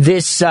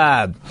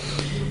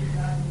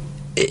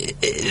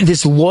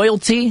this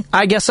loyalty,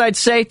 I guess I'd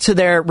say, to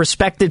their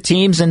respective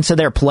teams and to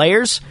their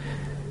players,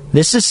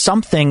 this is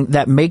something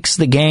that makes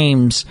the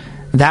games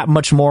that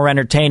much more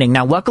entertaining.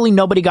 Now, luckily,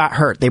 nobody got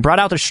hurt. They brought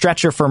out the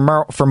stretcher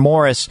for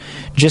Morris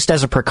just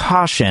as a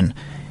precaution,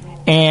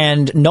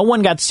 and no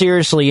one got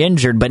seriously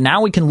injured. But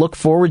now we can look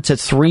forward to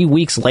 3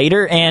 weeks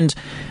later, and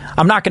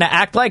I'm not going to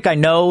act like I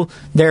know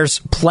there's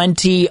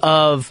plenty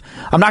of...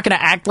 I'm not going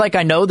to act like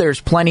I know there's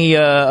plenty...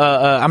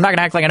 I'm not going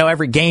to act like I know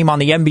every game on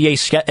the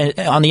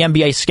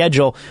NBA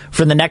schedule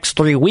for the next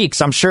 3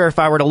 weeks. I'm sure if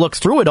I were to look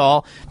through it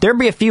all, there'd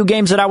be a few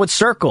games that I would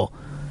circle.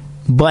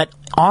 But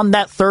on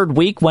that third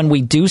week, when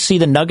we do see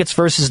the Nuggets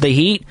versus the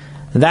Heat,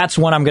 that's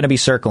when I'm going to be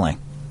circling.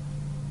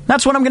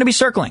 That's when I'm going to be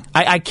circling.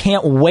 I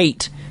can't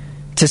wait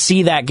to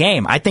see that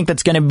game. I think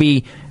that's going to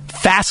be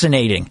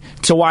fascinating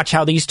to watch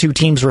how these two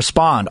teams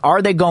respond.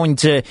 Is it going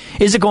to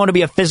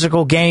be a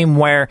physical game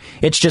where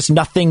it's just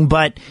nothing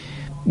but,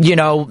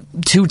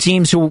 two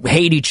teams who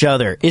hate each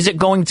other? Is it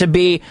going to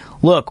be,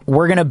 look,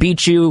 we're going to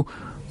beat you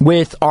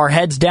with our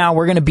heads down.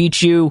 We're going to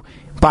beat you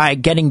by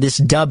getting this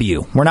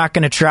W. We're not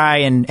going to try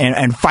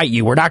and fight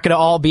you. We're not going to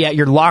all be at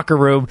your locker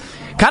room.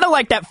 Kind of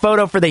like that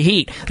photo for the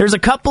Heat. There's a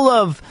couple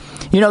of,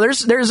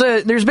 there's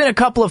been a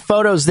couple of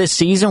photos this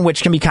season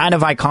which can be kind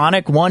of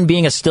iconic. One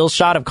being a still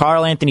shot of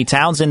Karl Anthony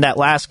Towns in that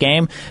last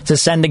game to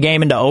send the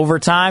game into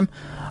overtime.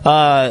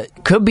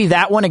 Could be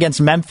that one against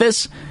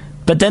Memphis.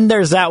 But then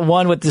there's that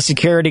one with the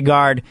security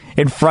guard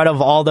in front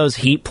of all those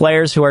Heat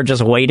players who are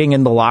just waiting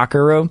in the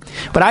locker room.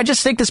 But I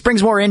just think this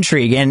brings more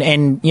intrigue.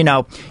 And you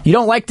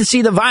don't like to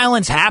see the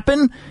violence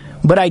happen,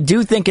 but I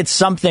do think it's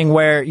something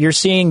where you're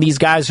seeing these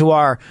guys who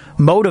are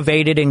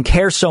motivated and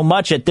care so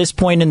much at this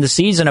point in the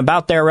season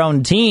about their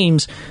own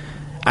teams.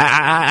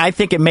 I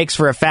think it makes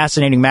for a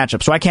fascinating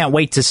matchup. So I can't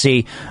wait to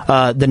see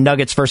the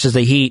Nuggets versus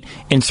the Heat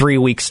in 3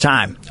 weeks'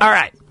 time. All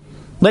right.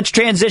 Let's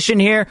transition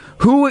here.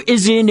 Who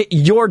is in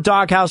your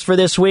doghouse for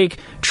this week?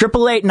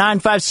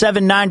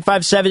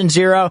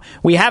 888-957-9570.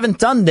 We haven't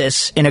done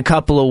this in a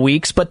couple of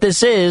weeks, but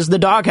this is the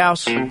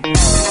Doghouse. Let me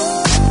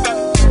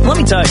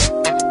tell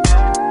you,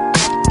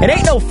 it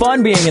ain't no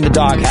fun being in the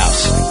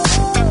Doghouse.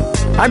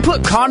 I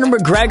put Conor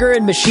McGregor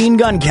and Machine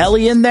Gun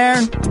Kelly in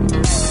there.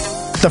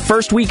 The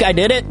first week I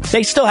did it,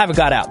 they still haven't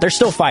got out. They're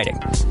still fighting.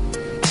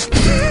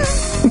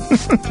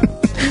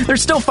 They're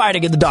still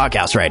fighting in the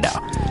Doghouse right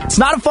now. It's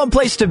not a fun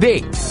place to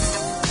be.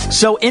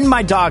 So in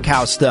my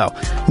Doghouse, though,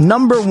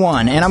 number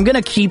one, and I'm going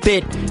to keep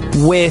it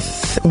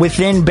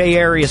within Bay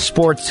Area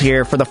sports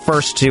here for the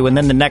first two, and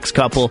then the next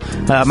couple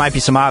might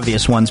be some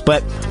obvious ones.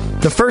 But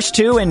the first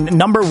two, and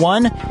number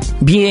one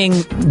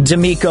being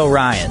D'Amico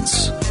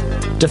Ryans,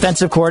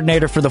 defensive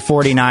coordinator for the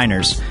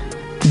 49ers.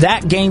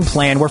 That game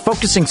plan, we're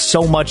focusing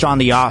so much on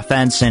the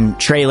offense and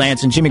Trey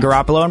Lance and Jimmy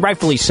Garoppolo, and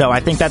rightfully so. I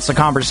think that's the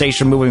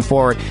conversation moving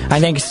forward. I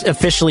think it's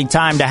officially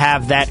time to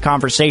have that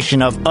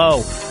conversation of,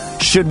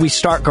 should we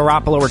start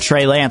Garoppolo or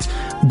Trey Lance?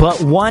 But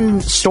one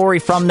story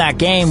from that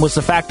game was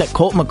the fact that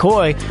Colt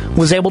McCoy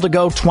was able to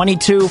go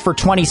 22 for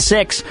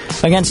 26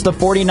 against the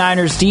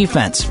 49ers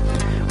defense.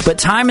 But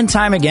time and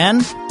time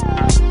again,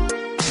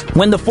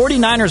 when the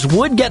 49ers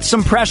would get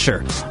some pressure,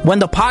 when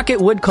the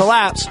pocket would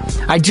collapse,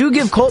 I do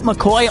give Colt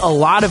McCoy a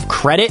lot of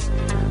credit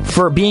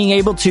for being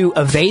able to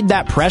evade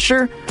that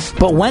pressure.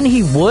 But when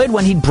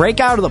he'd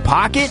break out of the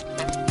pocket,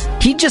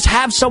 he'd just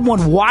have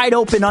someone wide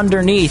open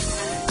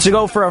underneath to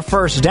go for a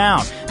first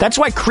down. That's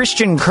why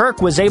Christian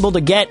Kirk was able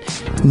to get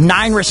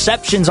 9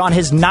 receptions on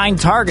his 9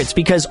 targets,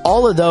 because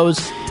all of those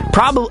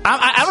probably,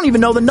 I don't even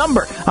know the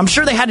number. I'm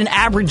sure they had an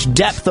average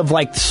depth of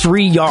like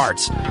 3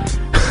 yards.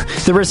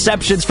 The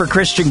receptions for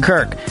Christian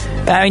Kirk.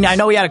 I mean, I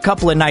know he had a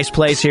couple of nice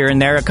plays here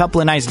and there, a couple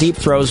of nice deep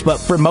throws, but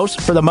for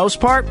the most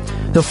part,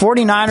 the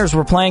 49ers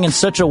were playing in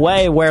such a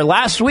way where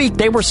last week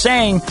they were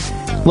saying,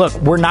 look,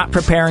 we're not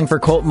preparing for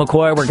Colt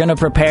McCoy. We're going to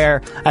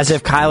prepare as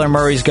if Kyler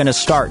Murray's going to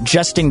start,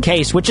 just in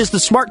case, which is the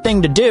smart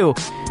thing to do.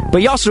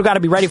 But you also got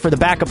to be ready for the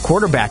backup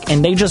quarterback,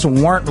 and they just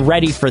weren't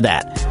ready for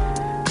that.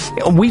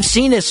 We've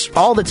seen this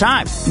all the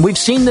time. We've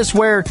seen this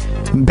where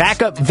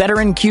backup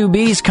veteran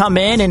QBs come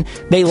in and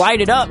they light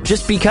it up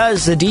just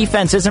because the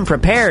defense isn't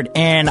prepared.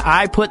 And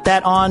I put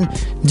that on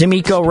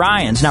D'Amico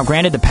Ryans. Now,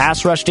 granted, the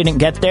pass rush didn't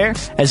get there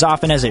as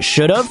often as it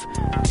should have.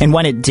 And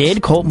when it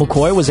did, Colt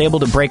McCoy was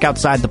able to break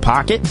outside the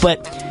pocket.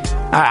 But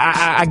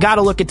I got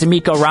to look at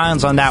D'Amico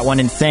Ryans on that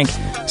one and think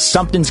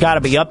something's got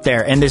to be up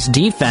there. And this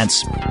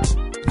defense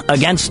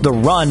against the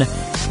run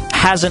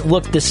hasn't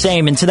looked the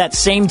same. And to that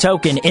same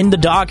token, in the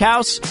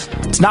Doghouse,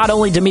 it's not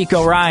only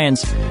D'Amico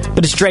Ryans,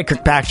 but it's Drake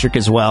Kirkpatrick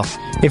as well.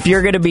 If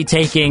you're going to be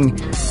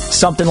taking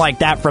something like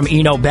that from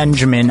Eno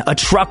Benjamin, a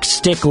truck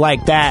stick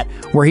like that,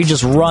 where he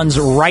just runs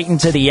right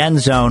into the end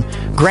zone.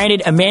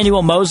 Granted,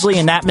 Emmanuel Mosley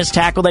and that missed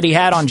tackle that he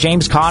had on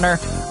James Conner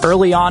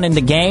early on in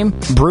the game,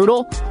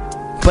 brutal.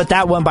 But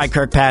that one by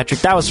Kirkpatrick,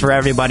 that was for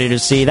everybody to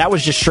see. That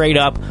was just straight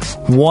up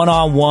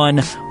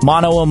one-on-one,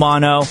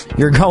 mano-a-mano.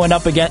 You're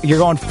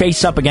going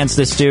face up against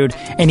this dude,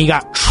 and he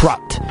got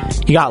trucked.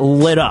 He got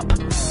lit up.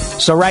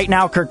 So right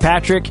now,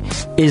 Kirkpatrick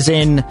is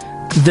in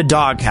the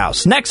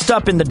Doghouse. Next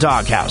up in the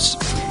Doghouse,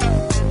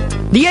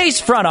 The A's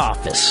front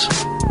office.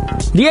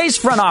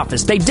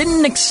 They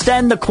didn't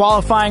extend the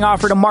qualifying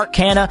offer to Mark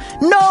Canha.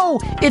 No,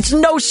 it's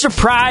no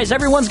surprise.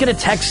 Everyone's going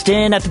to text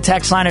in at the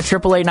text line at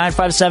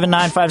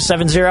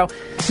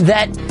 888-957-9570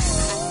 that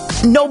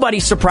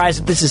nobody's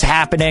surprised that this is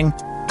happening.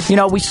 You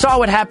know, we saw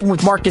what happened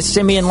with Marcus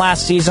Semien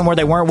last season where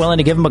they weren't willing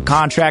to give him a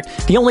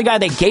contract. The only guy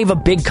they gave a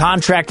big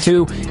contract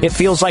to, it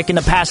feels like in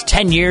the past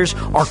 10 years,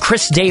 are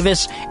Chris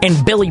Davis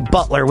and Billy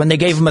Butler when they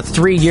gave him a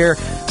 3-year,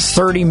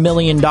 $30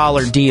 million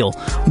deal.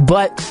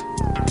 But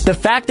the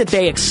fact that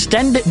they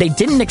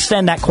didn't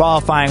extend that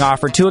qualifying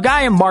offer to a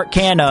guy in Mark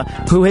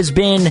Canha who has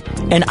been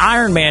an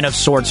Iron Man of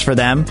sorts for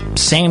them,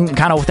 same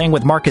kind of thing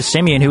with Marcus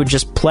Semien who would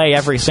just play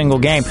every single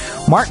game.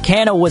 Mark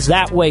Canha was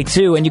that way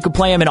too, and you could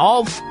play him in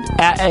all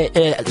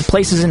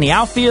places in the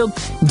outfield.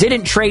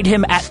 Didn't trade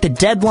him at the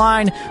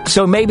deadline,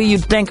 so maybe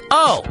you'd think,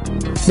 oh,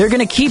 they're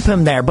going to keep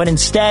him there, but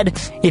instead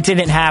it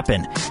didn't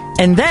happen.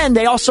 And then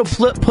they also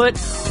put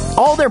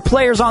all their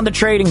players on the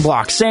trading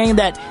block, saying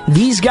that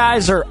these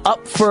guys are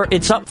up for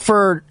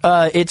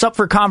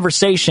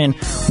conversation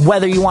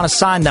whether you want to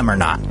sign them or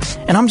not.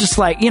 And I'm just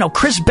like,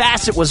 Chris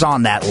Bassett was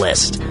on that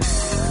list.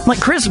 I'm like,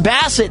 Chris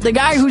Bassett, the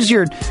guy who's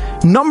your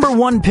number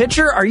one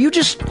pitcher, are you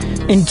just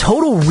in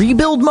total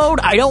rebuild mode?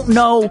 I don't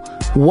know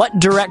what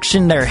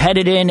direction they're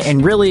headed in,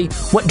 and really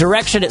what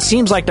direction it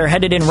seems like they're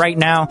headed in right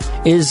now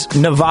is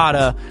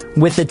Nevada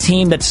with a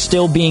team that's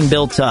still being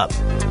built up.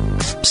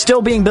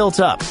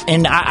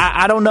 And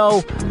I don't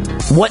know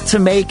what to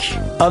make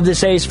of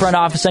this A's front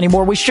office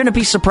anymore. We shouldn't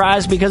be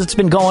surprised because it's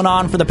been going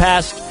on for the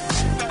past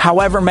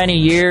however many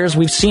years.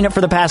 We've seen it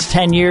for the past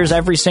 10 years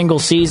every single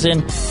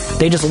season.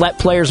 They just let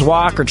players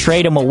walk or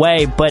trade them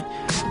away. But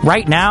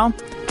right now,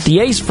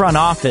 the A's front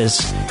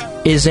office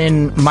is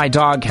in my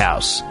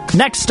doghouse.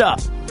 Next up,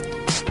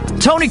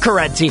 Tony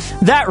Correnti,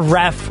 that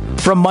ref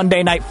from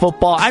Monday Night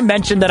Football. I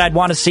mentioned that I'd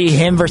want to see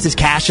him versus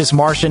Cassius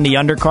Marsh in the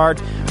undercard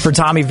for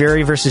Tommy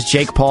Veery versus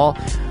Jake Paul.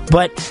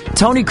 But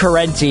Tony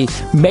Correnti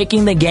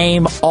making the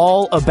game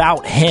all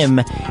about him.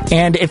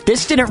 And if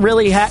this didn't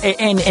really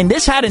and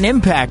this had an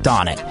impact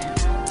on it.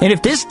 And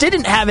if this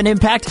didn't have an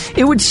impact,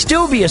 it would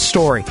still be a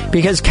story.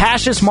 Because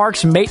Cassius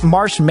Marsh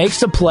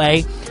makes a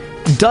play,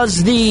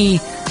 does the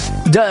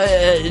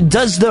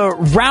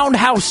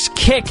roundhouse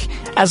kick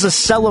as a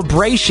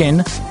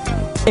celebration,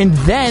 and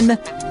then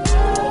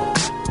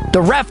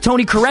the ref,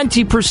 Tony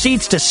Correnti,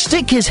 proceeds to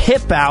stick his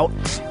hip out,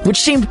 which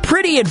seemed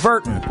pretty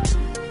advertent,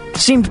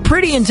 seemed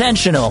pretty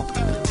intentional.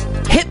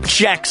 Hip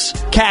checks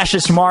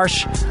Cassius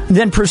Marsh,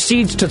 then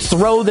proceeds to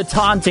throw the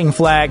taunting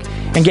flag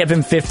and give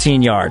him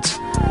 15 yards.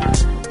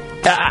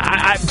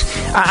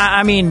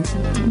 I mean,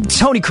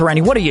 Tony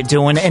Correnti, what are you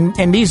doing?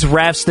 And these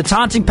refs, the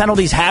taunting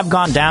penalties have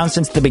gone down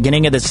since the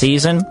beginning of the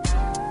season.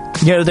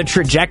 The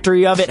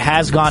trajectory of it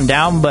has gone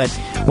down, but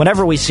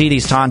whenever we see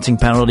these taunting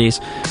penalties,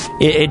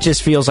 it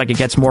just feels like it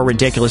gets more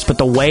ridiculous. But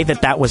the way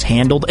that was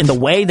handled and the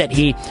way that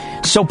he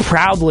so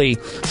proudly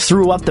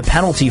threw up the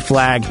penalty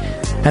flag,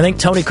 I think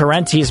Tony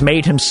Correnti has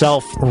made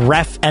himself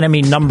ref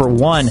enemy number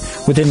one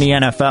within the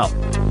NFL.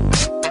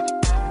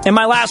 And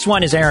my last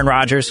one is Aaron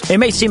Rodgers. It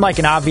may seem like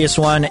an obvious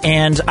one,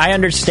 and I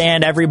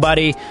understand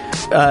everybody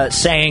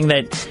saying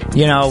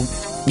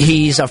that,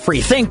 he's a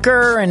free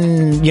thinker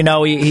and,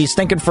 he's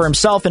thinking for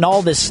himself and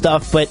all this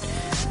stuff. But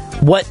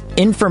what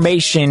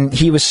information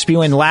he was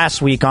spewing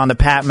last week on the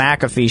Pat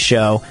McAfee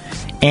show,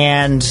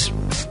 and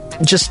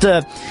just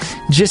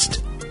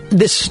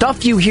this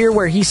stuff you hear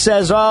where he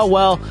says, oh,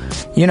 well,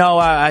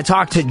 I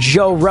talked to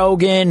Joe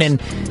Rogan,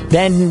 and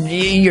then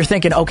you're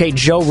thinking, okay,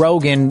 Joe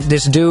Rogan,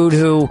 this dude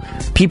who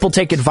people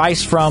take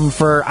advice from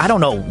for I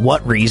don't know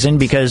what reason,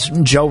 because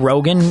Joe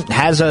Rogan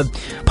has a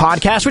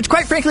podcast, which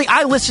quite frankly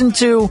I listened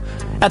to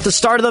at the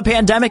start of the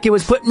pandemic. It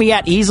was putting me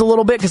at ease a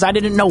little bit because I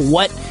didn't know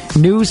what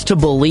news to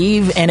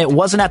believe, and it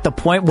wasn't at the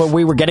point where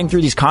we were getting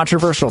through these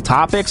controversial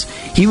topics.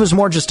 He was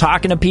more just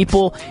talking to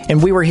people,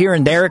 and we were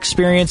hearing their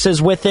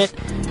experiences with it,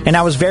 and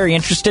I was very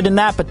interested in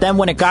that. But then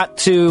when it got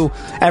to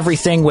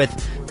everything with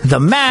the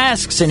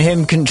masks and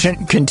him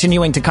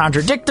continuing to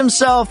contradict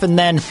himself, and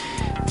then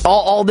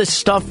all this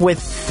stuff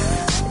with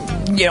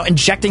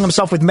injecting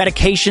himself with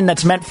medication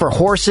that's meant for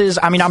horses.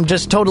 I mean, I'm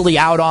just totally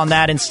out on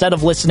that instead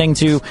of listening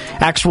to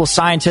actual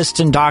scientists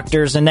and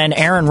doctors. And then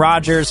Aaron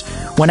Rodgers,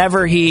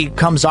 whenever he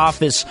comes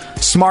off as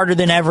smarter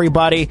than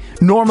everybody,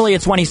 normally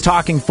it's when he's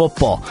talking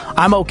football.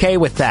 I'm okay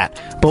with that.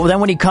 But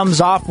then when he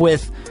comes off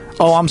with,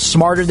 oh, I'm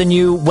smarter than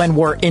you, when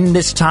we're in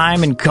this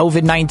time in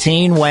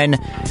COVID-19, when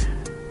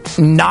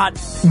not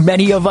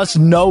many of us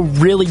know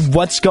really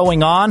what's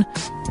going on,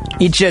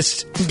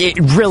 it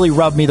really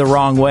rubbed me the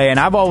wrong way. And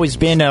I've always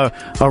been a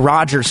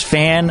Rodgers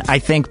fan. I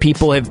think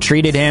people have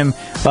treated him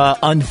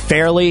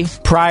unfairly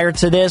prior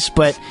to this,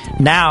 but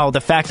now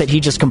the fact that he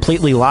just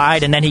completely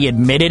lied and then he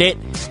admitted it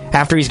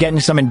after he's getting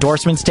some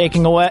endorsements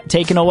taken away,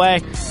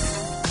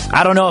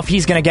 I don't know if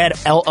he's going to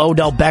get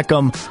Odell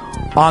Beckham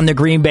on the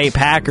Green Bay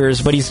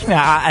Packers, but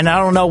and I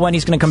don't know when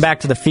he's going to come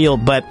back to the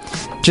field, but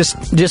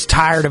just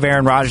tired of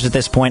Aaron Rodgers at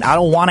this point. I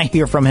don't want to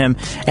hear from him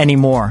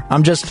anymore.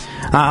 I'm just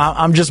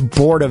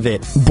bored of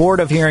it. Bored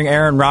of hearing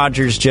Aaron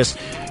Rodgers just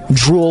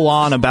drool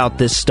on about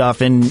this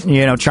stuff and,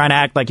 trying to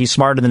act like he's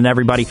smarter than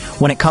everybody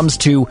when it comes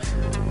to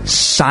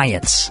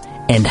science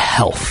and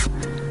health.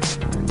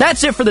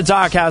 That's it for the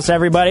Doghouse,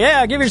 everybody.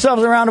 Yeah, give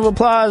yourselves a round of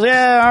applause.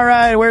 Yeah, all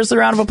right. Where's the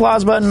round of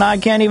applause button? I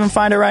can't even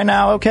find it right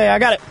now. Okay, I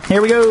got it.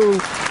 Here we go.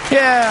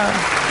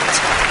 Yeah.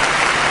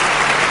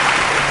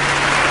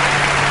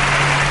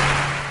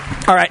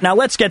 All right, now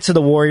let's get to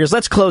the Warriors.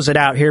 Let's close it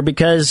out here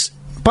because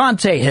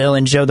Bonte Hill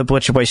and Joe the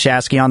Butcher Boy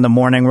Shasky on the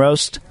Morning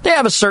Roast, they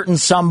have a certain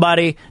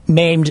somebody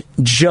named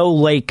Joe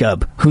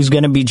Lacob who's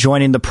going to be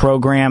joining the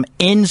program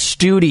in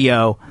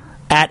studio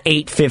at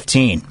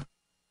 8:15.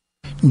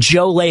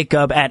 Joe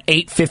Lacob at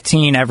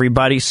 8:15,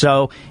 everybody.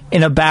 So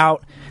in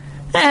about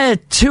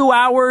 2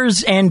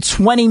 hours and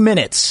 20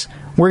 minutes,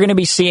 we're going to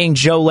be seeing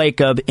Joe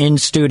Lacob in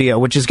studio,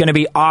 which is going to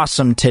be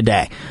awesome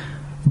today.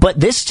 But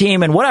this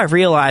team, and what I've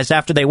realized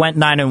after they went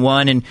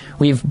 9-1, and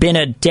we've been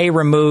a day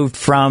removed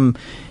from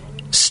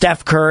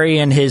Steph Curry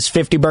and his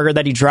 50-burger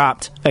that he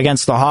dropped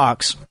against the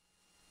Hawks,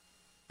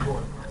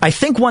 I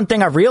think one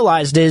thing I've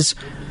realized is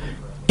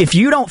if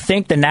you don't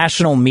think the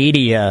national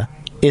media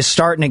is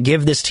starting to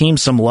give this team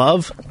some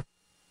love,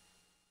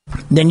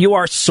 then you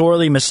are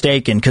sorely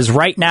mistaken. Because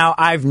right now,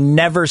 I've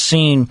never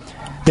seen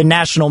the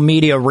national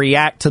media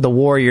react to the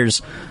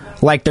Warriors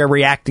like they're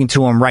reacting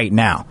to them right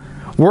now.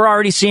 We're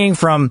already seeing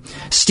from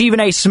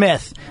Stephen A.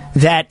 Smith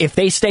that if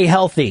they stay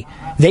healthy,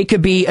 they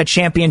could be a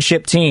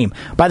championship team.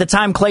 By the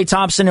time Klay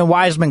Thompson and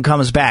Wiseman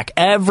comes back,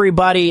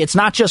 everybody, it's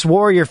not just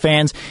Warrior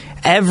fans,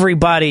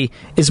 everybody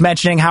is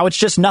mentioning how it's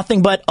just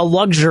nothing but a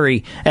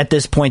luxury at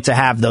this point to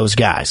have those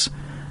guys.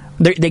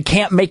 They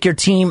can't make your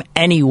team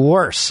any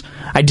worse.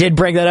 I did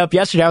bring that up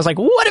yesterday. I was like,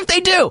 what if they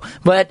do?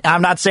 But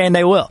I'm not saying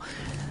they will.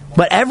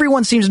 But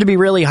everyone seems to be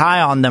really high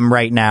on them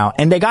right now.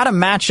 And they got a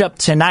matchup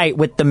tonight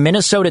with the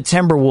Minnesota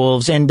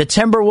Timberwolves. And the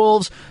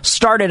Timberwolves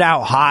started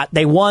out hot.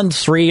 They won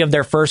 3 of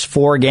their first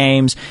 4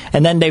 games.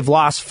 And then they've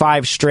lost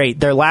 5 straight.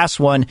 Their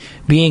last one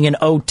being an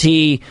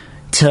OT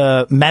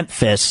to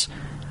Memphis.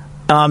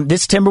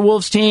 This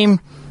Timberwolves team,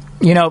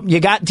 you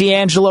got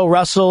D'Angelo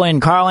Russell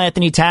and Karl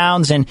Anthony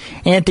Towns and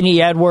Anthony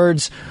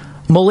Edwards,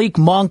 Malik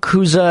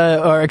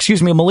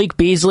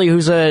Beasley,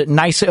 who's a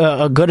nice,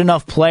 a good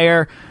enough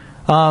player.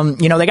 They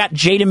got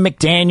Jaden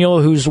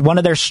McDaniel, who's one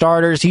of their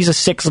starters. He's a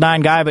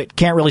 6'9" guy, but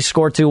can't really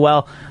score too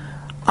well.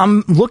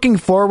 I'm looking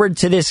forward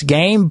to this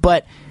game,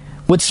 but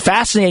what's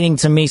fascinating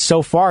to me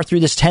so far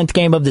through this 10th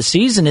game of the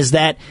season is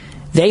that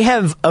they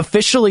have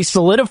officially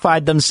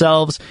solidified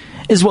themselves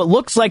as what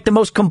looks like the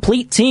most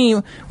complete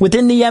team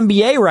within the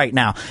NBA right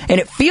now. And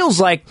it feels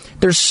like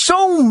there's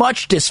so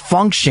much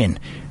dysfunction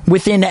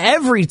within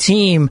every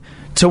team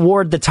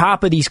toward the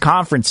top of these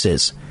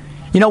conferences.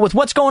 With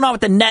what's going on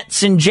with the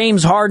Nets and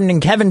James Harden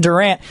and Kevin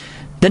Durant,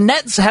 the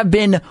Nets have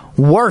been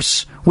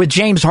worse with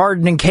James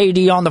Harden and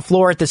KD on the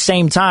floor at the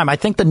same time. I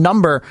think the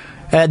number,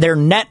 their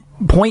net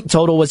point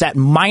total was at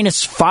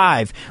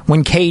 -5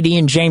 when KD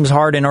and James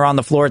Harden are on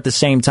the floor at the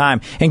same time.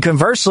 And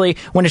conversely,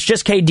 when it's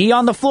just KD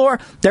on the floor,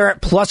 they're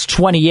at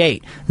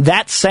 +28.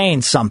 That's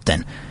saying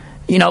something.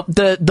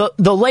 The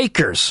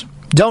Lakers,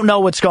 don't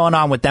know what's going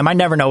on with them. I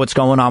never know what's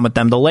going on with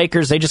them. The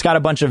Lakers, they just got a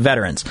bunch of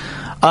veterans.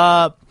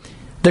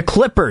 The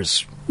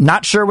Clippers,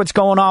 not sure what's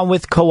going on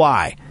with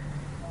Kawhi.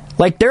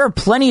 There are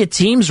plenty of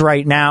teams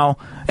right now.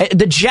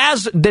 The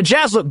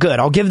Jazz look good.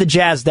 I'll give the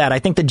Jazz that. I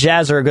think the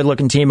Jazz are a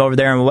good-looking team over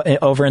there,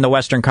 over in the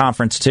Western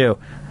Conference, too.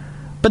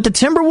 But the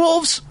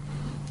Timberwolves,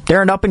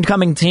 they're an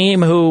up-and-coming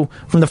team who,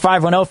 from the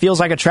 5-0, feels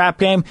like a trap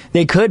game.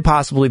 They could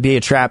possibly be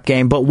a trap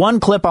game. But one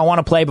clip I want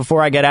to play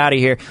before I get out of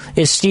here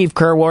is Steve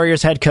Kerr,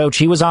 Warriors head coach.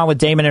 He was on with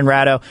Damon and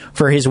Ratto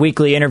for his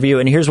weekly interview,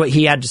 and here's what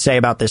he had to say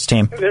about this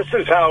team. This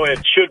is how it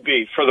should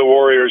be for the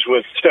Warriors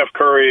with Steph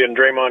Curry and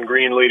Draymond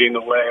Green leading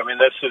the way. I mean,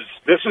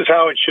 this is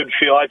how it should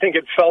feel. I think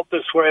it felt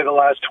this way the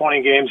last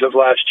 20 games of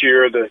last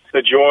year.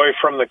 The joy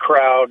from the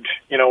crowd,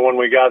 when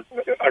we got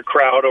a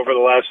crowd over the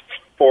last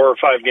 4 or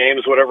 5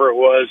 games, whatever it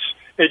was.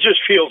 It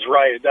just feels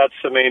right. That's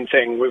the main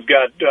thing. We've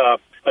got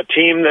a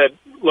team that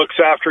looks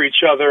after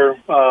each other.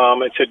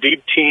 It's a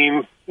deep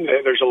team.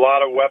 There's a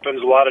lot of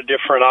weapons, a lot of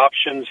different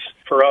options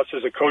for us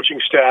as a coaching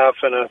staff,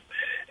 and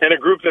a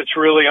group that's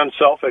really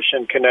unselfish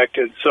and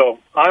connected. So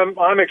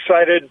I'm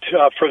excited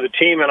for the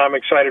team, and I'm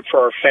excited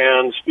for our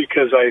fans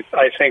because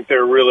I think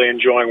they're really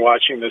enjoying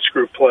watching this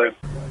group play.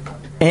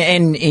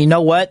 And you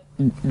know what?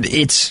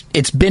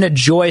 It's been a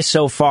joy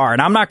so far. And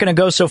I'm not going to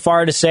go so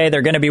far to say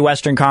they're going to be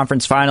Western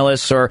Conference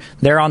finalists or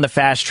they're on the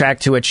fast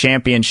track to a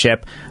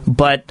championship.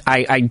 But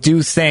I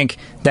do think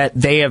that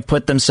they have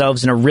put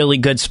themselves in a really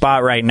good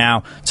spot right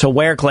now to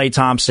where Klay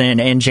Thompson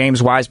and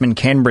James Wiseman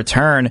can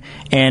return.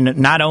 And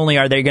not only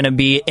are they going to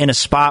be in a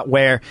spot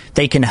where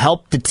they can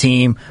help the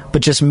team,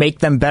 but just make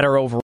them better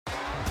overall.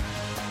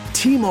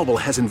 T-Mobile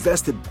has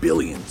invested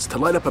billions to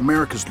light up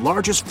America's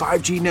largest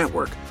 5G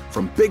network,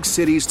 from big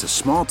cities to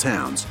small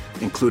towns,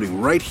 including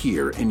right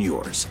here in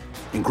yours.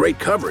 And great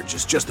coverage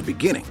is just the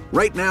beginning.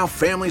 Right now,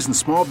 families and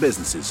small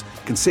businesses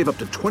can save up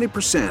to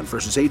 20%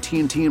 versus AT&T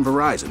and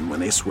Verizon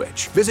when they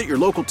switch. Visit your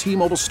local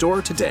T-Mobile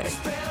store today.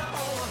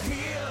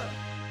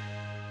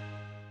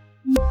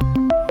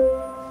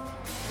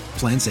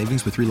 Plan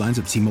savings with 3 lines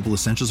of T-Mobile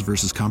Essentials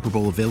versus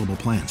comparable available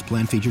plans.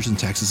 Plan features and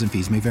taxes and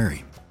fees may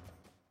vary.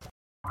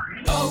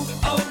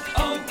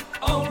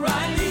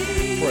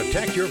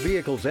 Protect your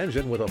vehicle's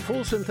engine with a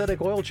full synthetic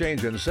oil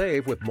change and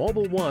save with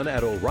Mobil 1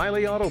 at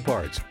O'Reilly Auto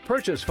Parts.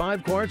 Purchase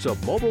 5 quarts of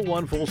Mobil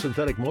 1 full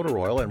synthetic motor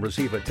oil and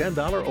receive a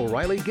 $10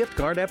 O'Reilly gift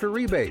card after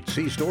rebate.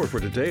 See store for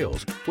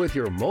details. With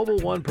your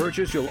Mobil 1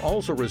 purchase, you'll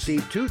also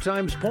receive 2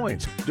 times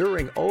points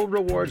during O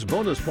Rewards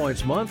Bonus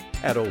Points Month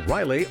at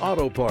O'Reilly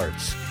Auto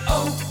Parts.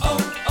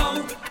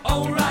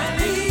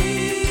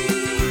 O'Reilly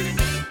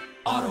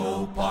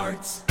Auto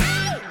Parts.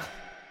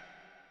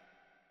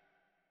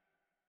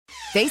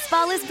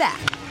 Baseball is back,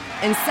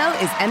 and so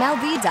is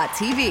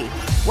MLB.tv.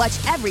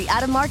 Watch every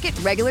out-of-market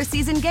regular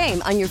season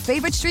game on your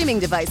favorite streaming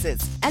devices,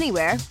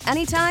 anywhere,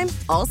 anytime,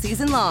 all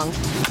season long.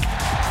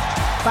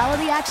 Follow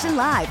the action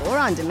live or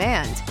on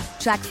demand.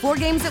 Track 4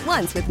 games at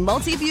once with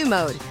multi-view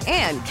mode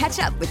and catch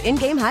up with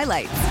in-game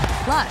highlights.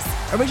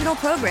 Plus, original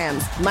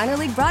programs, minor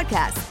league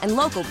broadcasts, and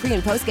local pre-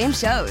 and post-game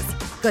shows.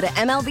 Go to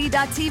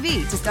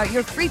MLB.tv to start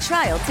your free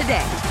trial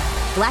today.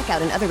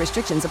 Blackout and other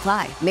restrictions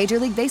apply. Major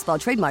League Baseball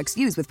trademarks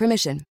used with permission.